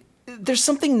something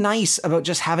nice about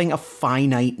just having a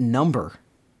finite number.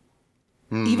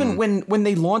 Even when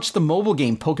they launched the mobile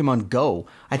game Pokemon Go,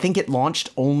 I think it launched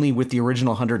only with the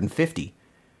original 150.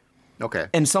 Okay.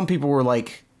 And some people were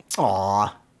like,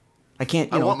 aw, I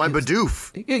can't, I want my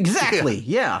Bidoof. Exactly,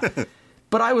 yeah.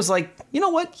 But I was like, you know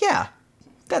what? Yeah,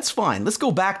 that's fine. Let's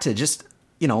go back to just,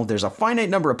 there's a finite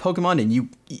number of Pokemon,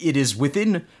 and it is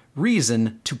within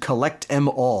reason to collect them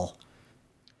all.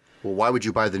 Well, why would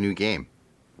you buy the new game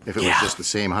if it was just the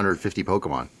same 150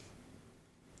 Pokemon?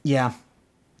 Yeah.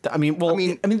 I mean,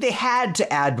 they had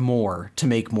to add more to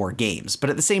make more games, but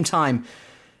at the same time,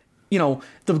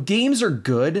 the games are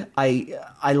good.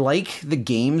 I like the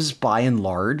games by and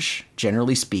large,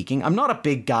 generally speaking. I'm not a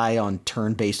big guy on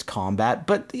turn-based combat,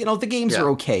 but the games are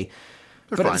okay.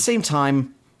 They're but fine. At the same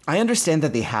time, I understand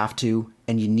that they have to,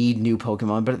 and you need new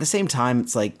Pokemon, but at the same time,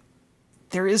 it's like,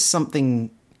 there is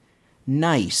something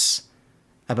nice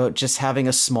about just having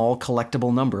a small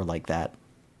collectible number like that.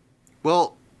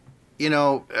 Well,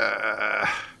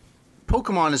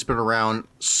 Pokemon has been around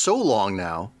so long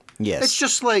now. Yes. It's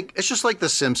just like The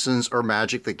Simpsons or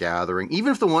Magic the Gathering.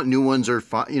 Even if the new ones are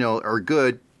fun, are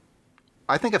good,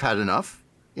 I think I've had enough.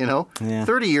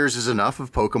 30 years is enough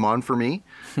of Pokemon for me.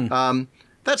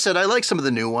 That said, I like some of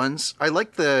the new ones. I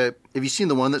like have you seen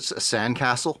the one that's a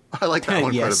sandcastle? I like that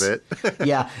one quite a bit.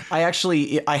 Yeah, I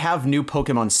have new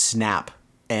Pokemon Snap,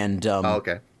 and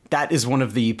okay. That is one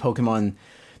of the Pokemon.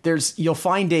 You'll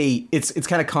find it's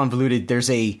kind of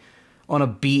convoluted. On a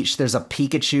beach, there's a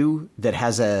Pikachu that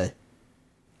has a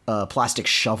plastic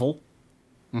shovel.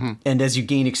 Mm-hmm. And as you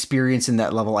gain experience in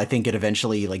that level, I think it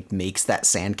eventually makes that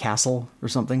sandcastle or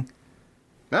something.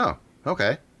 Oh,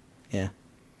 okay. Yeah.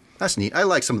 That's neat. I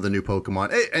like some of the new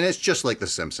Pokemon. And it's just like The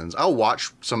Simpsons. I'll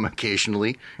watch some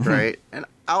occasionally, right? And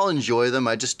I'll enjoy them.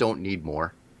 I just don't need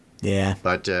more. Yeah.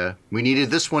 But we needed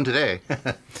this one today.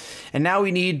 And now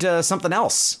we need something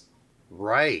else.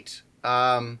 Right.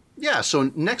 Yeah,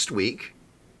 so next week,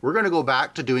 we're going to go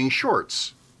back to doing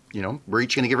shorts. We're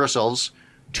each going to give ourselves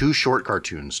 2 short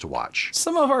cartoons to watch.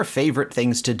 Some of our favorite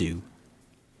things to do.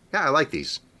 Yeah, I like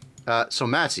these. So,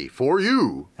 Matsy, for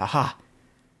you. Aha.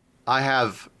 I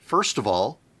have, first of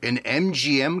all, an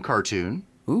MGM cartoon.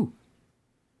 Ooh.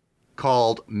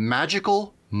 Called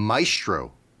Magical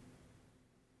Maestro.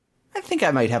 I think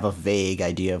I might have a vague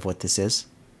idea of what this is.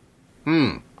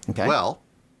 Okay. Well,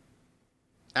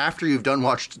 after you've done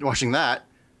watching that,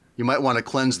 you might want to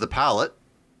cleanse the palate.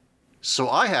 So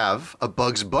I have a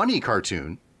Bugs Bunny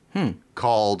cartoon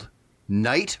called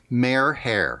Nightmare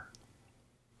Hair.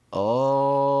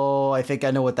 Oh, I think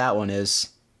I know what that one is.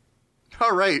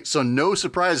 All right, so no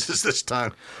surprises this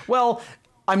time. Well,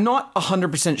 I'm not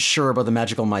 100% sure about the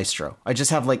Magical Maestro. I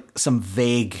just have some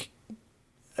vague,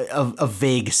 a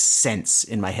vague sense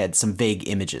in my head, some vague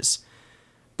images.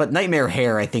 But Nightmare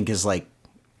Hair, I think, is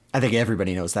I think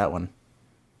everybody knows that one.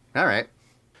 All right.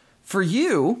 For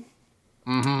you,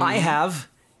 I have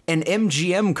an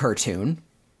MGM cartoon.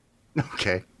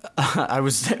 Okay.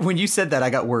 When you said that, I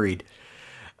got worried.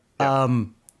 Yep.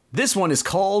 This one is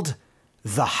called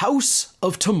The House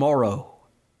of Tomorrow.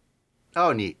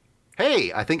 Oh, neat.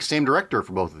 Hey, I think same director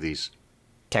for both of these.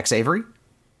 Tex Avery?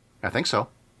 I think so.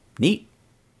 Neat.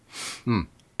 And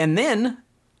then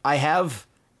I have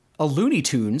a Looney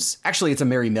Tunes. Actually, it's a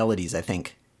Merry Melodies, I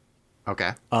think.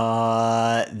 Okay.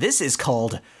 This is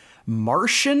called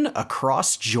Martian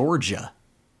Across Georgia.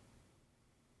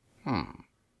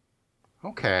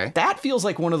 Okay. That feels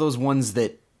like one of those ones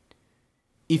that,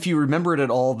 if you remember it at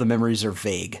all, the memories are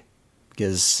vague.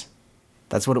 Because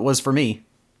that's what it was for me.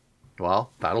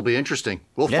 Well, that'll be interesting.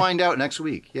 We'll find out next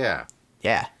week. Yeah.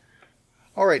 Yeah.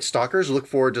 All right, stalkers, look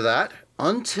forward to that.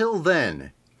 Until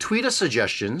then, tweet us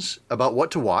suggestions about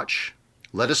what to watch.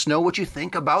 Let us know what you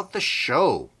think about the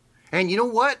show. And you know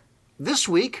what? This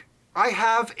week, I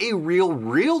have a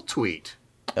real tweet.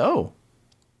 Oh.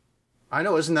 I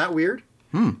know, isn't that weird?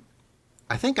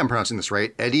 I think I'm pronouncing this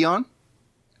right. Edion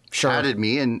added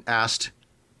me and asked,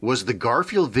 was the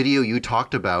Garfield video you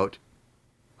talked about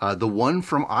the one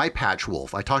from Eye Patch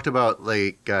Wolf? I talked about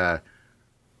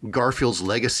Garfield's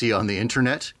legacy on the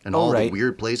internet and all the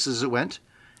weird places it went.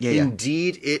 Yeah,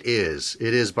 Indeed, it is.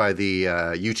 It is by the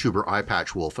YouTuber Eye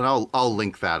Patch Wolf, and I'll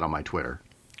link that on my Twitter.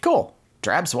 Cool.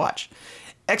 Drabs watch.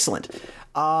 Excellent.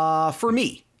 For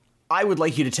me, I would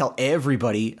like you to tell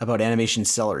everybody about Animation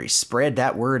Celery. Spread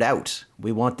that word out.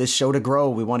 We want this show to grow.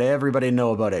 We want everybody to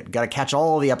know about it. Got to catch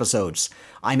all the episodes.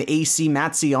 I'm AC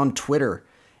Matsy on Twitter.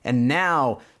 And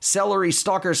now, Celery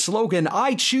Stalker's slogan,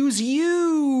 I choose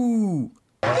you!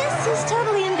 This is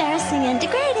totally embarrassing and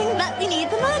degrading, but we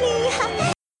need the money.